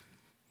simply.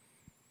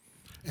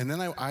 And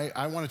then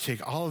I want to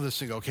take all of this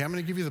and go, okay, I'm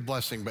going to give you the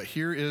blessing, but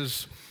here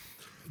is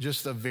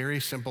just a very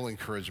simple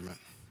encouragement.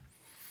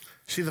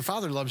 See, the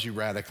Father loves you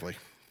radically.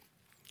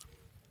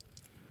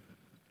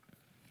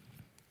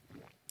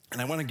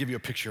 And I want to give you a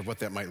picture of what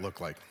that might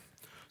look like.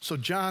 So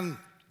John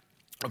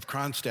of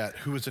Kronstadt,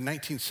 who was a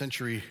 19th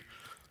century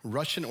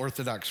Russian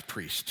Orthodox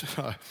priest,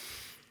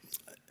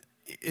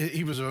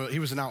 he was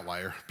an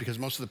outlier because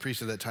most of the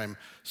priests at that time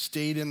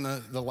stayed in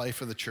the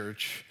life of the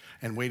church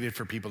and waited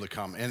for people to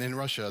come. And in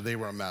Russia, they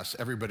were a mess.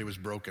 Everybody was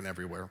broken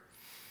everywhere.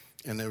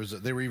 And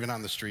they were even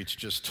on the streets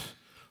just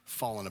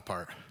falling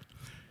apart.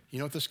 You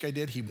know what this guy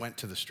did? He went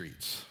to the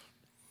streets.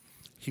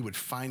 He would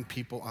find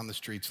people on the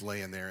streets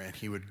laying there, and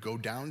he would go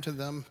down to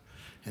them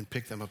and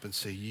pick them up and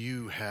say,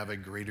 you have a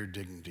greater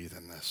dignity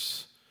than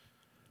this.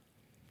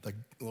 The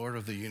Lord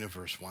of the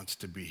universe wants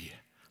to be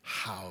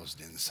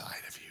housed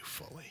inside of you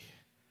fully.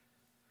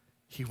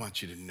 He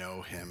wants you to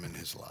know him and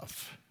his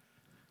love.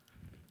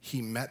 He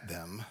met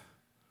them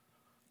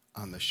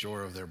on the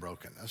shore of their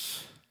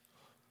brokenness.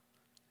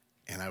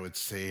 And I would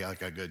say,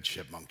 like a good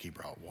chipmunk, he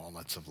brought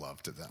walnuts of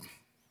love to them.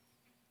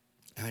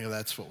 And I go,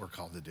 that's what we're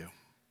called to do.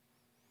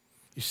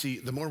 You see,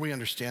 the more we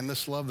understand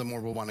this love, the more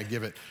we'll want to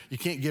give it. You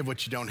can't give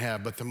what you don't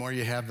have, but the more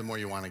you have, the more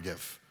you want to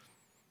give.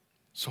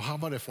 So how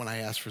about if when I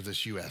ask for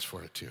this, you ask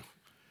for it too?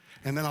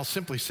 And then I'll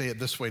simply say it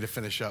this way to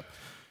finish up.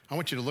 I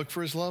want you to look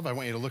for his love. I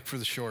want you to look for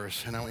the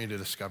shores, and I want you to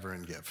discover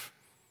and give.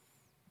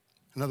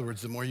 In other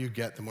words, the more you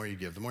get, the more you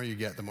give. The more you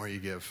get, the more you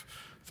give.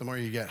 The more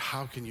you get,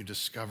 how can you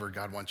discover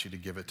God wants you to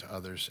give it to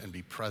others and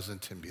be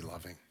present and be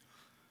loving?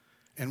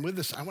 And with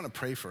this, I want to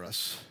pray for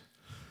us.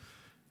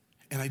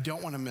 And I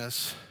don't want to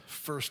miss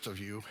first of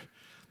you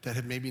that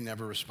have maybe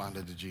never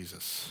responded to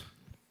Jesus.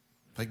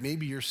 Like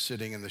maybe you're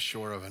sitting in the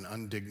shore of an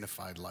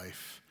undignified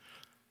life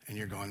and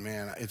you're going,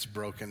 man, it's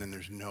broken and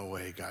there's no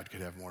way God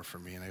could have more for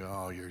me. And I go,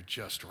 oh, you're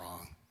just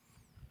wrong.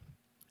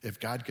 If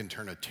God can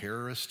turn a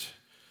terrorist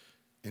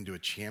into a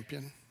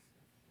champion,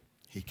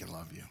 he can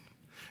love you.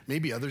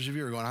 Maybe others of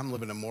you are going, I'm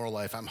living a moral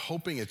life. I'm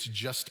hoping it's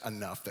just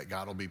enough that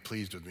God will be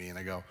pleased with me. And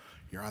I go,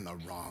 you're on the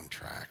wrong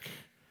track.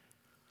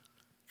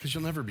 Because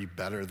you'll never be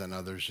better than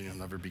others and you'll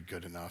never be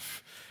good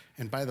enough.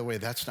 And by the way,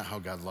 that's not how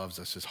God loves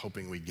us, is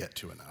hoping we get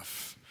to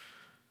enough.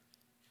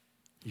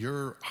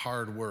 Your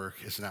hard work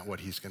is not what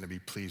he's going to be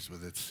pleased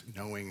with. It's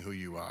knowing who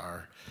you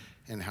are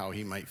and how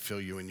he might fill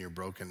you in your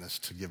brokenness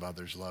to give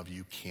others love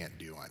you can't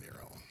do on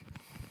your own.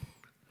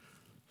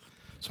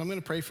 So I'm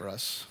going to pray for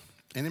us.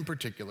 And in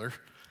particular,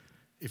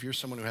 if you're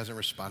someone who hasn't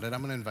responded, I'm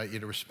going to invite you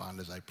to respond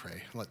as I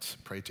pray. Let's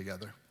pray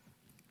together.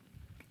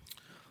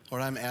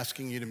 Lord, I'm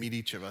asking you to meet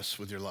each of us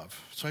with your love.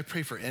 So I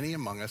pray for any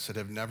among us that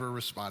have never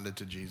responded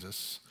to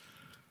Jesus,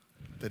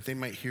 that they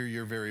might hear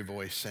your very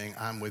voice saying,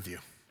 I'm with you.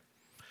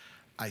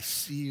 I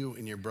see you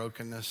in your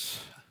brokenness.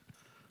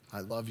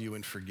 I love you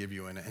and forgive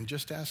you in it. And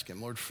just ask him,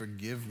 Lord,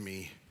 forgive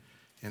me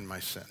in my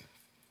sin.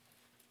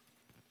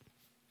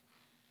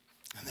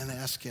 And then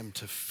ask him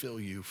to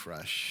fill you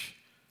fresh,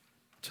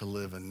 to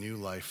live a new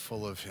life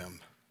full of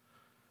him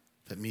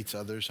that meets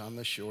others on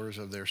the shores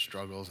of their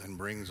struggles and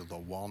brings the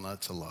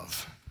walnuts of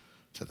love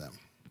to them.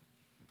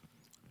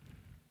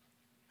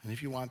 And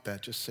if you want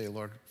that, just say,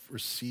 Lord,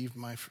 receive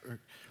my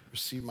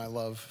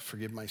love,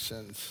 forgive my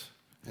sins.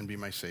 and be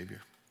my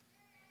Savior.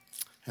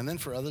 And then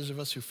for others of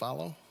us who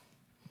follow,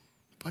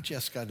 why don't you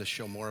ask God to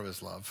show more of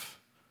his love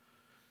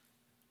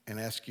and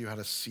ask you how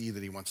to see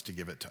that he wants to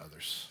give it to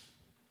others.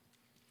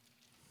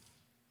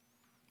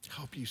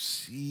 Help you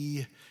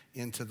see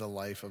into the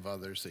life of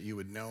others, that you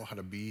would know how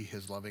to be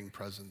his loving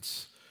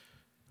presence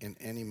in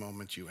any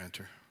moment you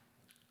enter.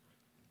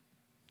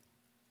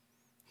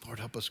 Lord,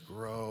 help us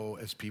grow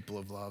as people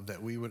of love,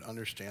 that we would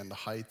understand the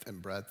height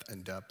and breadth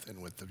and depth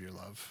and width of your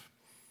love.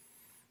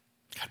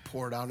 God,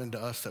 pour it out into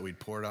us, that we'd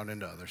pour it out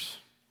into others.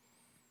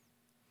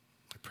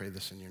 I pray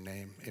this in your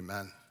name.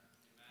 Amen.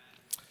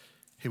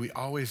 Hey, we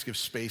always give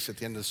space at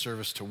the end of the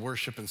service to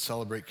worship and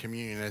celebrate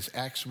communion as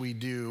acts we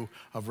do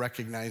of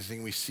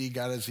recognizing we see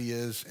God as he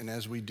is, and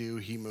as we do,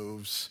 he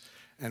moves,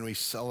 and we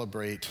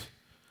celebrate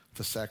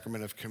the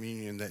sacrament of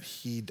communion, that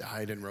he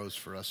died and rose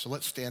for us. So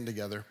let's stand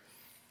together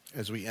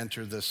as we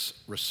enter this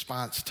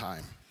response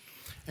time.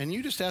 And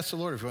you just ask the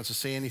Lord if he wants to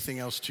say anything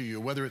else to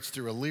you, whether it's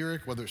through a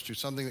lyric, whether it's through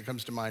something that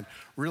comes to mind.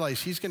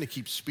 Realize he's going to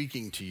keep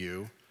speaking to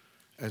you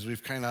as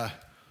we've kind of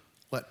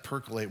let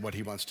percolate what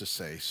he wants to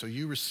say. So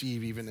you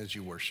receive even as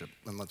you worship,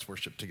 and let's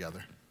worship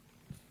together.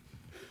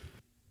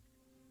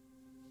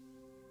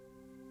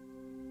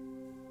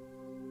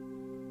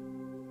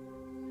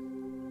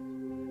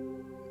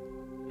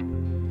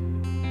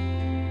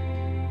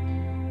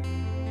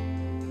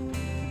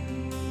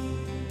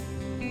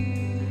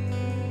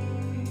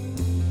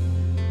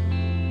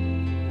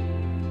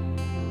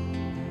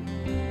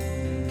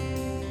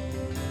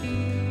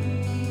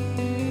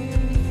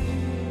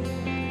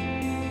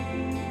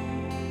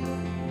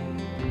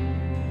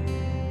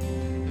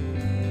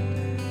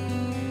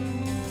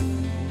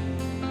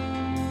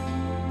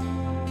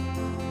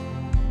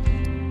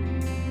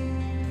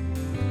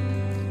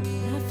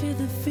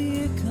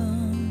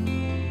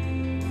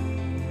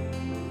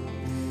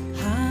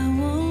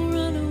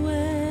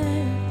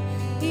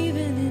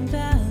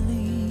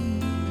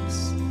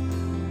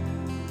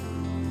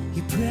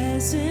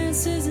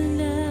 Presence is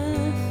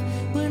enough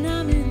when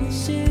I'm in the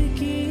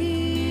shaking.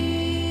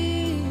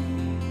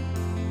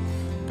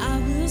 I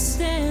will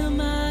stand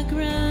my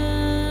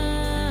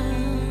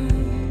ground.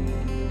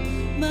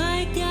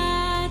 My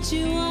God,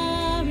 you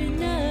are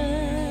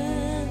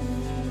enough.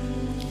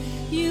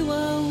 You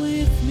are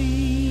with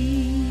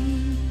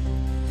me.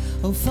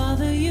 Oh,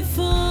 Father, you're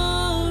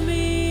for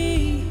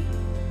me.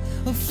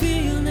 Oh,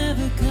 fear you'll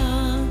never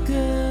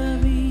conquer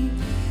me.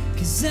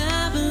 'Cause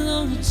I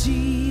belong to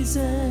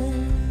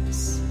Jesus.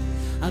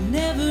 I'm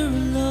never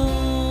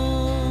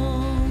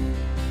alone.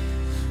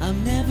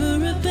 I'm never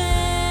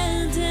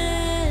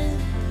abandoned.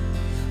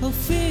 Oh,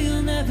 fear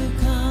you'll never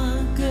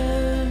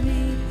conquer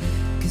me.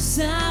 'Cause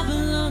I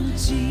belong to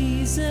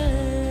Jesus.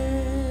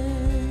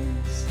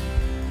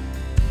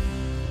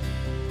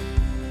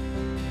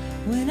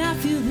 When I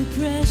feel the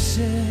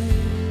pressure,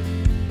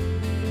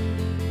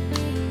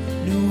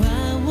 no,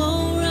 I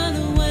won't run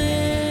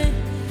away,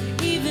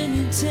 even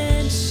in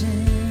tension.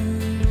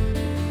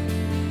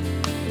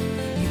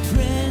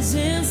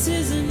 Presence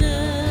is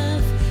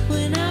enough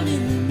when I'm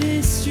in the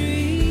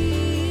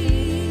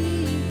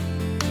mystery.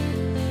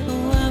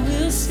 Oh, I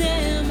will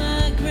stand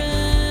my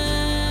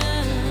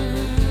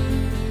ground.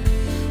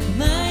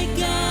 My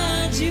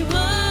God, you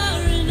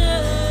are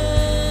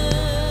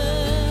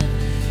enough.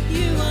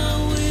 You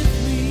are with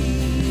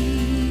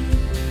me.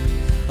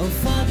 Oh,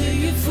 Father,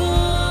 you're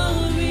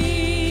for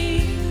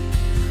me.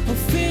 Oh,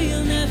 fear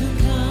you'll never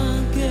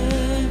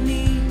conquer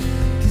me.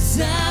 'Cause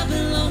I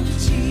belong to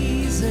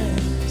Jesus.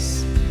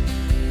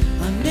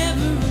 I'm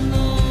never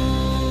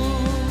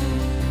alone.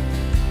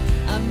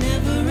 I'm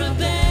never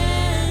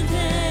abandoned.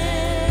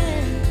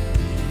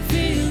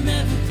 Fear you'll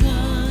never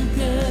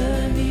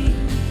conquer me.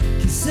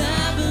 'Cause I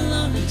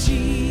belong to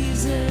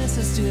Jesus.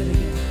 Let's do it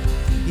again.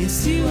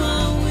 Yes, you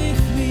are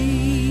with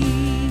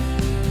me.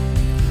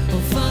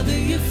 Oh, Father,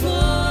 you're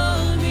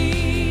for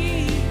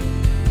me.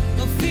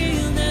 Oh, fear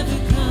you'll never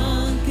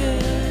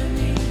conquer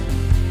me.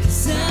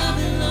 'Cause I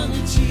belong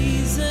to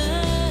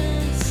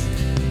Jesus.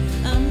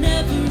 I'm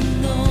never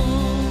alone.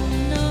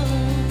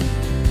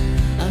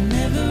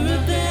 Never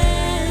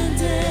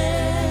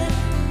abandoned.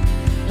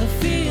 I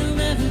feel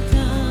never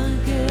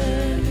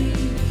conquer me.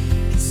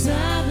 'Cause I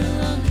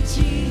belong to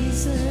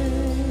Jesus.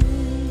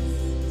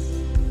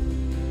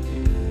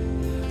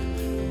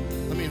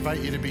 Let me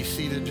invite you to be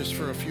seated just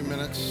for a few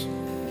minutes.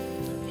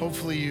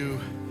 Hopefully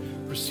you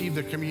received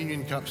the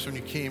communion cups when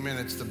you came in.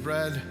 It's the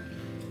bread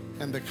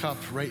and the cup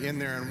right in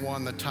there in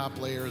one. The top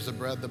layer is the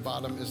bread, the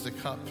bottom is the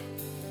cup.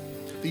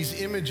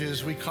 These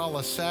images we call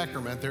a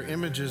sacrament. They're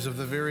images of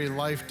the very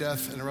life,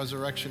 death, and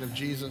resurrection of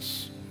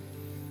Jesus.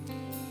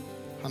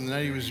 On the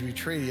night he was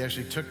betrayed, he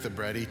actually took the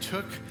bread. He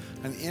took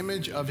an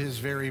image of his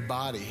very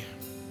body.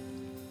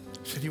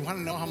 He said, you want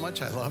to know how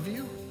much I love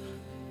you?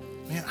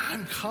 Man,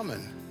 I'm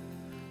coming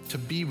to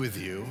be with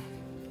you,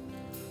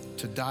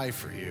 to die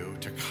for you,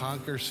 to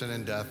conquer sin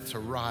and death, to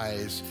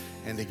rise,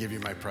 and to give you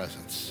my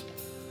presence.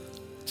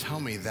 Tell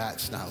me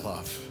that's not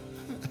love.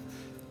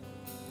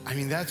 I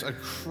mean, that's a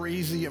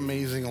crazy,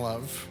 amazing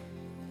love.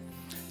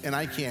 And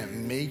I can't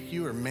make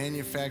you or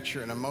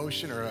manufacture an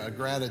emotion or a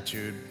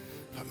gratitude,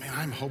 but man,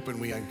 I'm hoping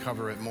we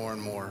uncover it more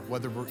and more,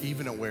 whether we're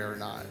even aware or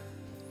not.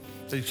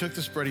 So he took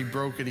this bread, he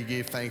broke it, he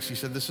gave thanks. He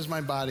said, this is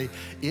my body.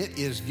 It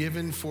is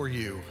given for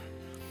you.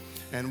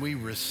 And we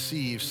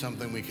receive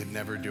something we could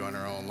never do on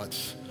our own.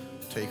 Let's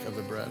take of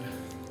the bread.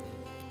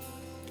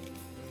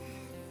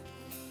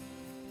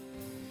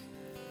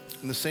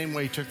 In the same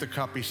way he took the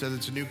cup, he said,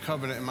 it's a new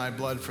covenant in my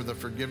blood for the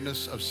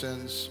forgiveness of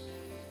sins.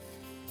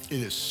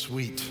 It is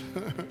sweet.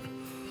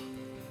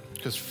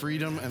 Because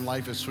freedom and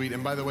life is sweet.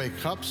 And by the way,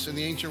 cups in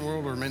the ancient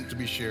world were meant to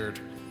be shared.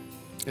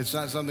 It's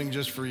not something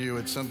just for you.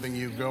 It's something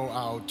you go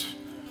out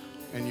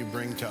and you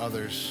bring to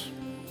others.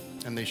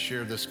 And they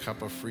share this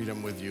cup of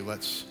freedom with you.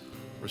 Let's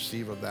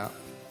receive of that.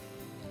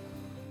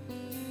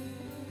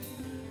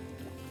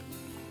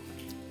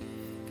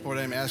 Lord,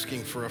 I'm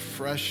asking for a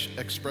fresh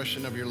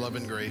expression of your love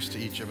and grace to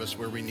each of us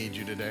where we need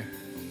you today.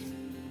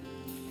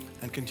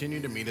 And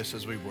continue to meet us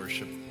as we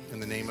worship. In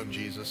the name of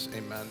Jesus,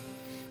 amen.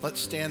 Let's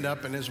stand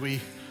up, and as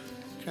we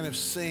kind of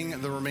sing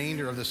the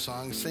remainder of the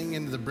song, sing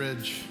into the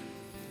bridge.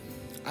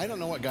 I don't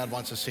know what God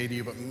wants to say to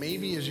you, but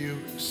maybe as you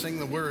sing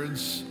the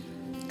words,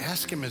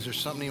 ask him, is there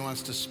something he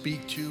wants to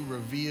speak to,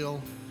 reveal,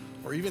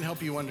 or even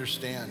help you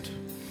understand?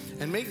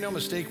 And make no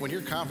mistake, when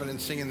you're confident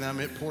singing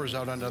them, it pours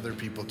out onto other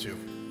people too.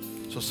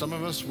 So some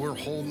of us, we're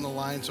holding the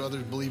line so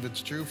others believe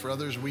it's true. For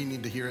others, we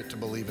need to hear it to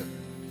believe it.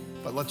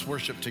 But let's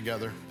worship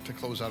together to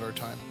close out our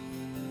time.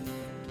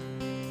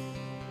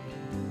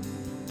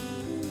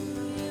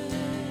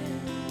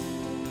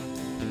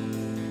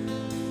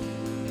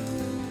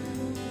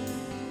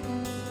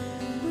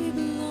 We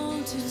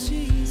belong to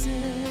Jesus.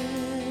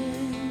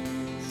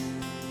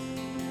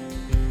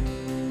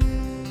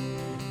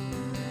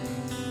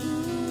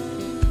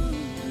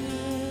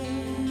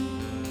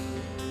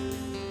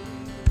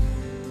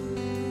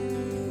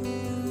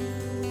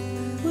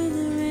 When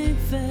the rain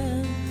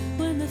fell,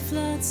 when the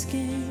floods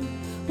came,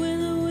 when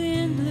the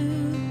wind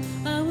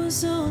blew, I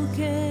was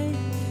okay.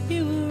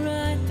 You were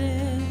right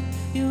there.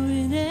 You're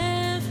in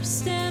every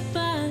step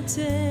I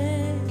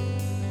take.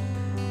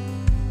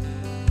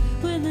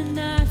 When the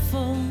night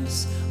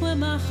falls, when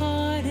my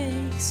heart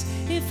aches,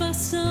 if I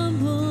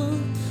stumble,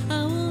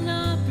 I will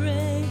not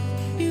break.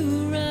 You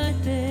were right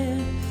there.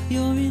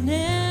 You're in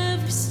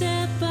every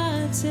step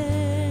I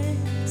take.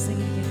 Sing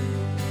it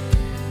again.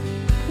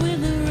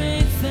 When the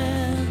rain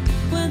fell,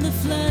 when the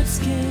floods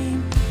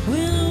came,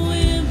 when the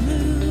wind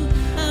blew,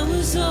 I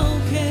was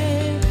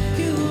okay.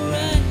 You were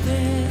right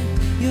there.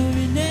 You're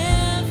in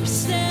every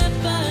step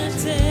I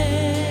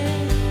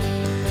take.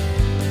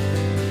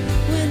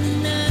 When the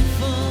night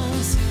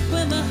falls,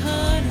 when my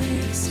heart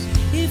aches,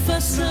 if I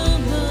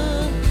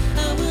stumble,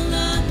 I will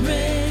not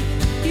break.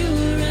 You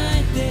were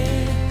right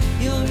there.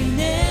 You're in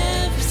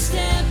every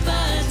step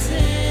I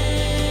take.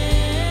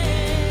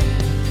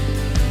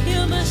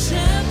 You're my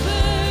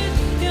shepherd,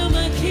 you're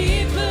my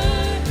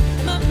keeper,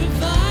 my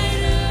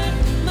provider,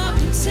 my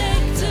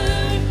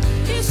protector.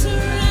 You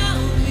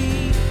surround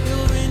me.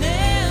 You're in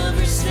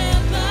every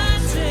step I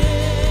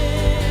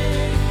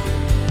take.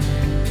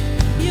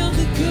 You're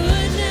the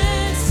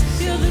goodness,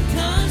 you're the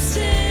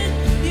constant.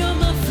 You're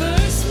my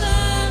first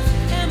love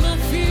and my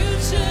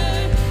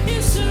future.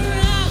 You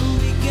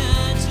surround me,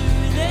 God.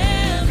 You're in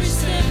every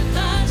step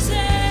I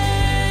take.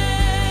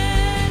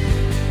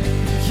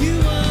 You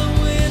are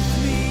with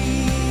me.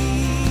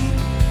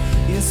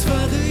 Yes,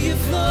 Father, you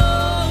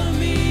floor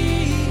me.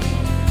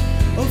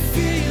 Oh,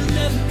 fear you'll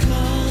never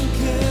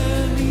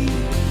conquer me.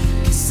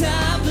 'Cause I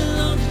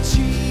belong to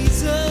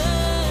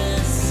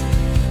Jesus.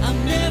 I'm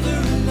never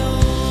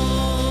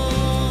alone.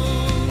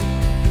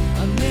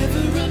 I'm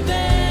never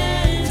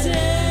abandoned.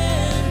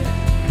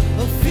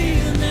 Oh, fear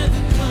you'll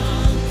never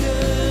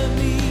conquer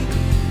me.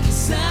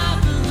 'Cause I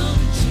belong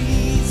to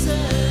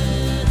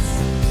Jesus.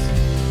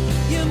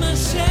 You're my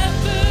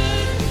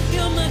shepherd,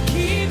 you're my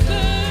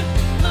keeper,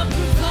 my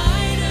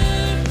provider,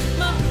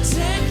 my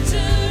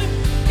protector.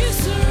 You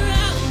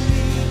surround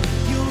me.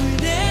 You're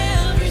in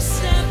every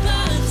step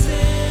I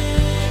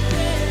take.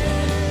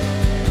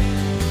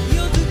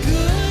 You're the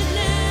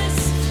goodness,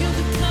 you're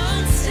the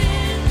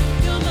constant.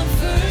 You're my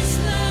first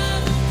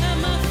love and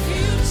my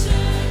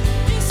future.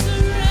 You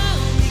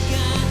surround me,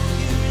 God.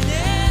 You're in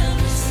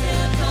every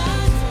step I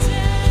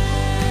take.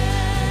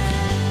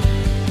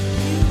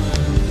 You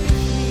are with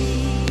me.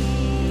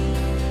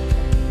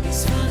 Yes,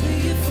 Father,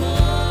 you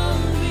for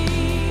me.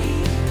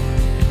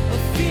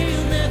 Oh, fear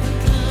you'll never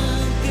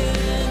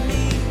conquer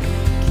me.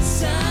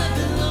 'Cause I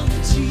belong to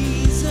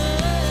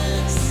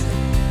Jesus.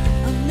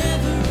 I'm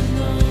never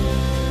alone.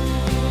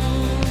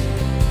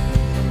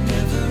 I'm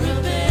never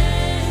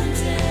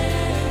abandoned.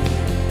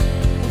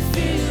 Oh,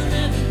 fear you'll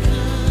never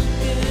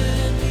conquer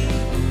me.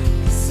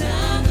 'Cause I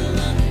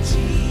belong to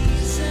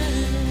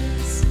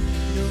Jesus.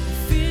 No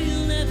fear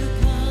you'll never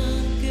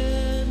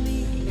conquer me.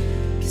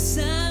 'Cause I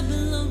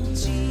belong to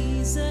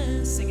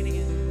Jesus. Sing it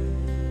again.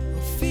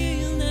 Oh, fear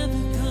you'll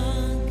never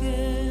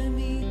conquer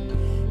me.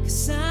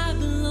 'Cause I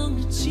belong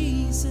to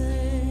Jesus.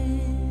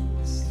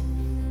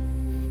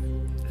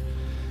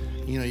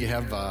 You know, you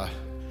have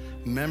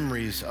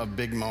memories of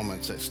big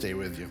moments that stay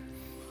with you.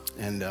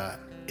 And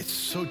it's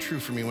so true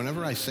for me.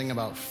 Whenever I sing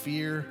about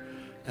fear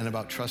and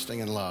about trusting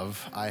in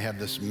love, I have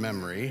this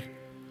memory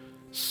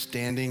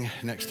standing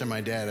next to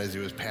my dad as he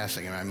was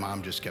passing, and my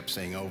mom just kept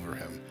saying over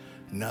him,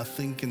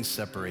 nothing can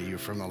separate you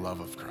from the love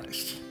of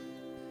Christ.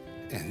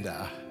 And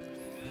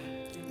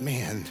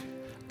man,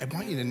 I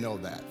want you to know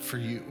that for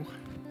you.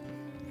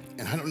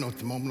 And I don't know what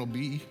the moment will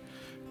be,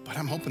 but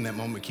I'm hoping that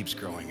moment keeps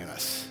growing in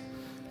us.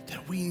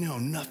 That we know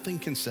nothing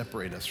can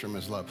separate us from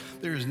his love.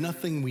 There is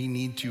nothing we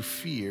need to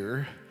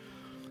fear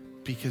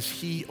because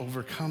he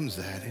overcomes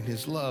that, and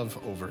his love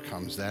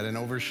overcomes that and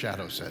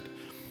overshadows it.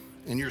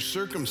 And your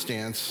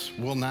circumstance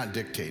will not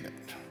dictate it.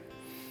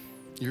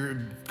 Your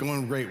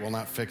going great will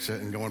not fix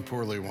it, and going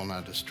poorly will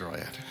not destroy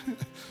it.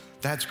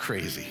 That's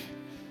crazy.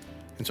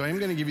 And so I am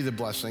going to give you the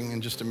blessing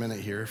in just a minute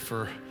here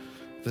for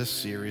this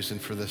series and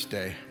for this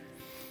day.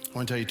 I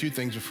want to tell you two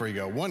things before you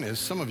go. One is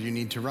some of you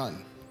need to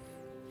run.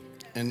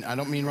 And I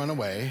don't mean run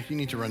away. You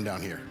need to run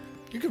down here.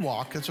 You can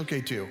walk. That's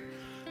okay too.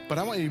 But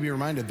I want you to be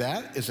reminded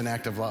that is an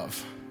act of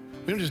love.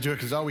 We don't just do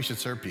it because, we should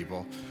serve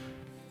people.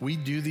 We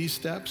do these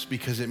steps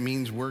because it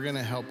means we're going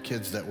to help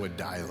kids that would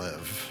die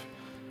live.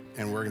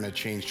 And we're going to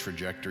change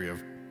trajectory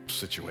of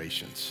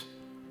situations.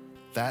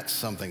 That's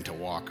something to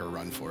walk or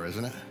run for,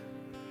 isn't it?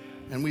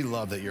 And we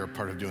love that you're a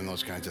part of doing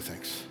those kinds of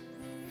things.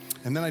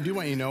 And then I do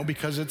want you to know,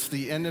 because it's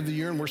the end of the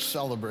year and we're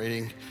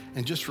celebrating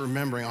and just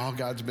remembering all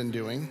God's been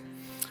doing,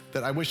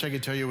 that I wish I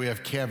could tell you we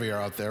have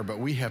caviar out there, but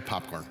we have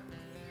popcorn.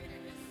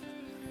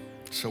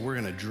 So we're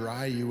going to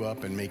dry you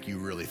up and make you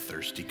really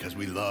thirsty because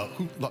we love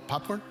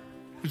popcorn?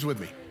 Who's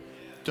with me?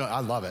 I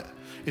love it.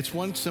 It's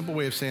one simple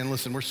way of saying,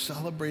 listen, we're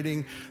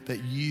celebrating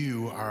that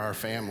you are our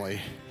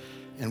family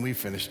and we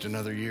finished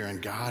another year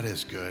and God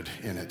is good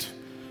in it.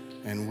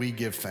 And we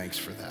give thanks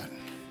for that.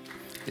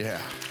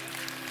 Yeah.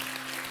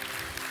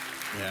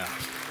 Yeah.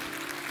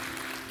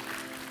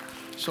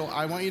 So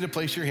I want you to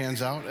place your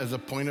hands out as a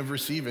point of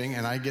receiving,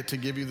 and I get to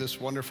give you this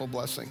wonderful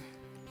blessing.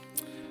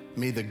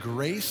 May the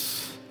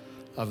grace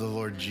of the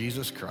Lord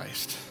Jesus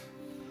Christ,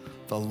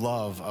 the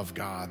love of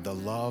God, the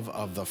love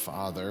of the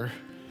Father,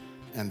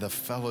 and the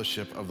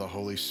fellowship of the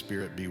Holy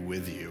Spirit be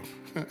with you.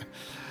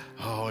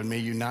 And may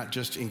you not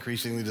just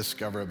increasingly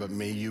discover it, but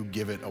may you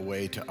give it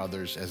away to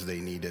others as they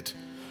need it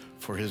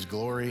for his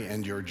glory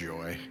and your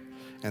joy.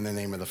 In the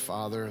name of the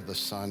Father, the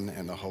Son,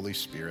 and the Holy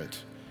Spirit,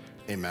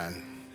 amen.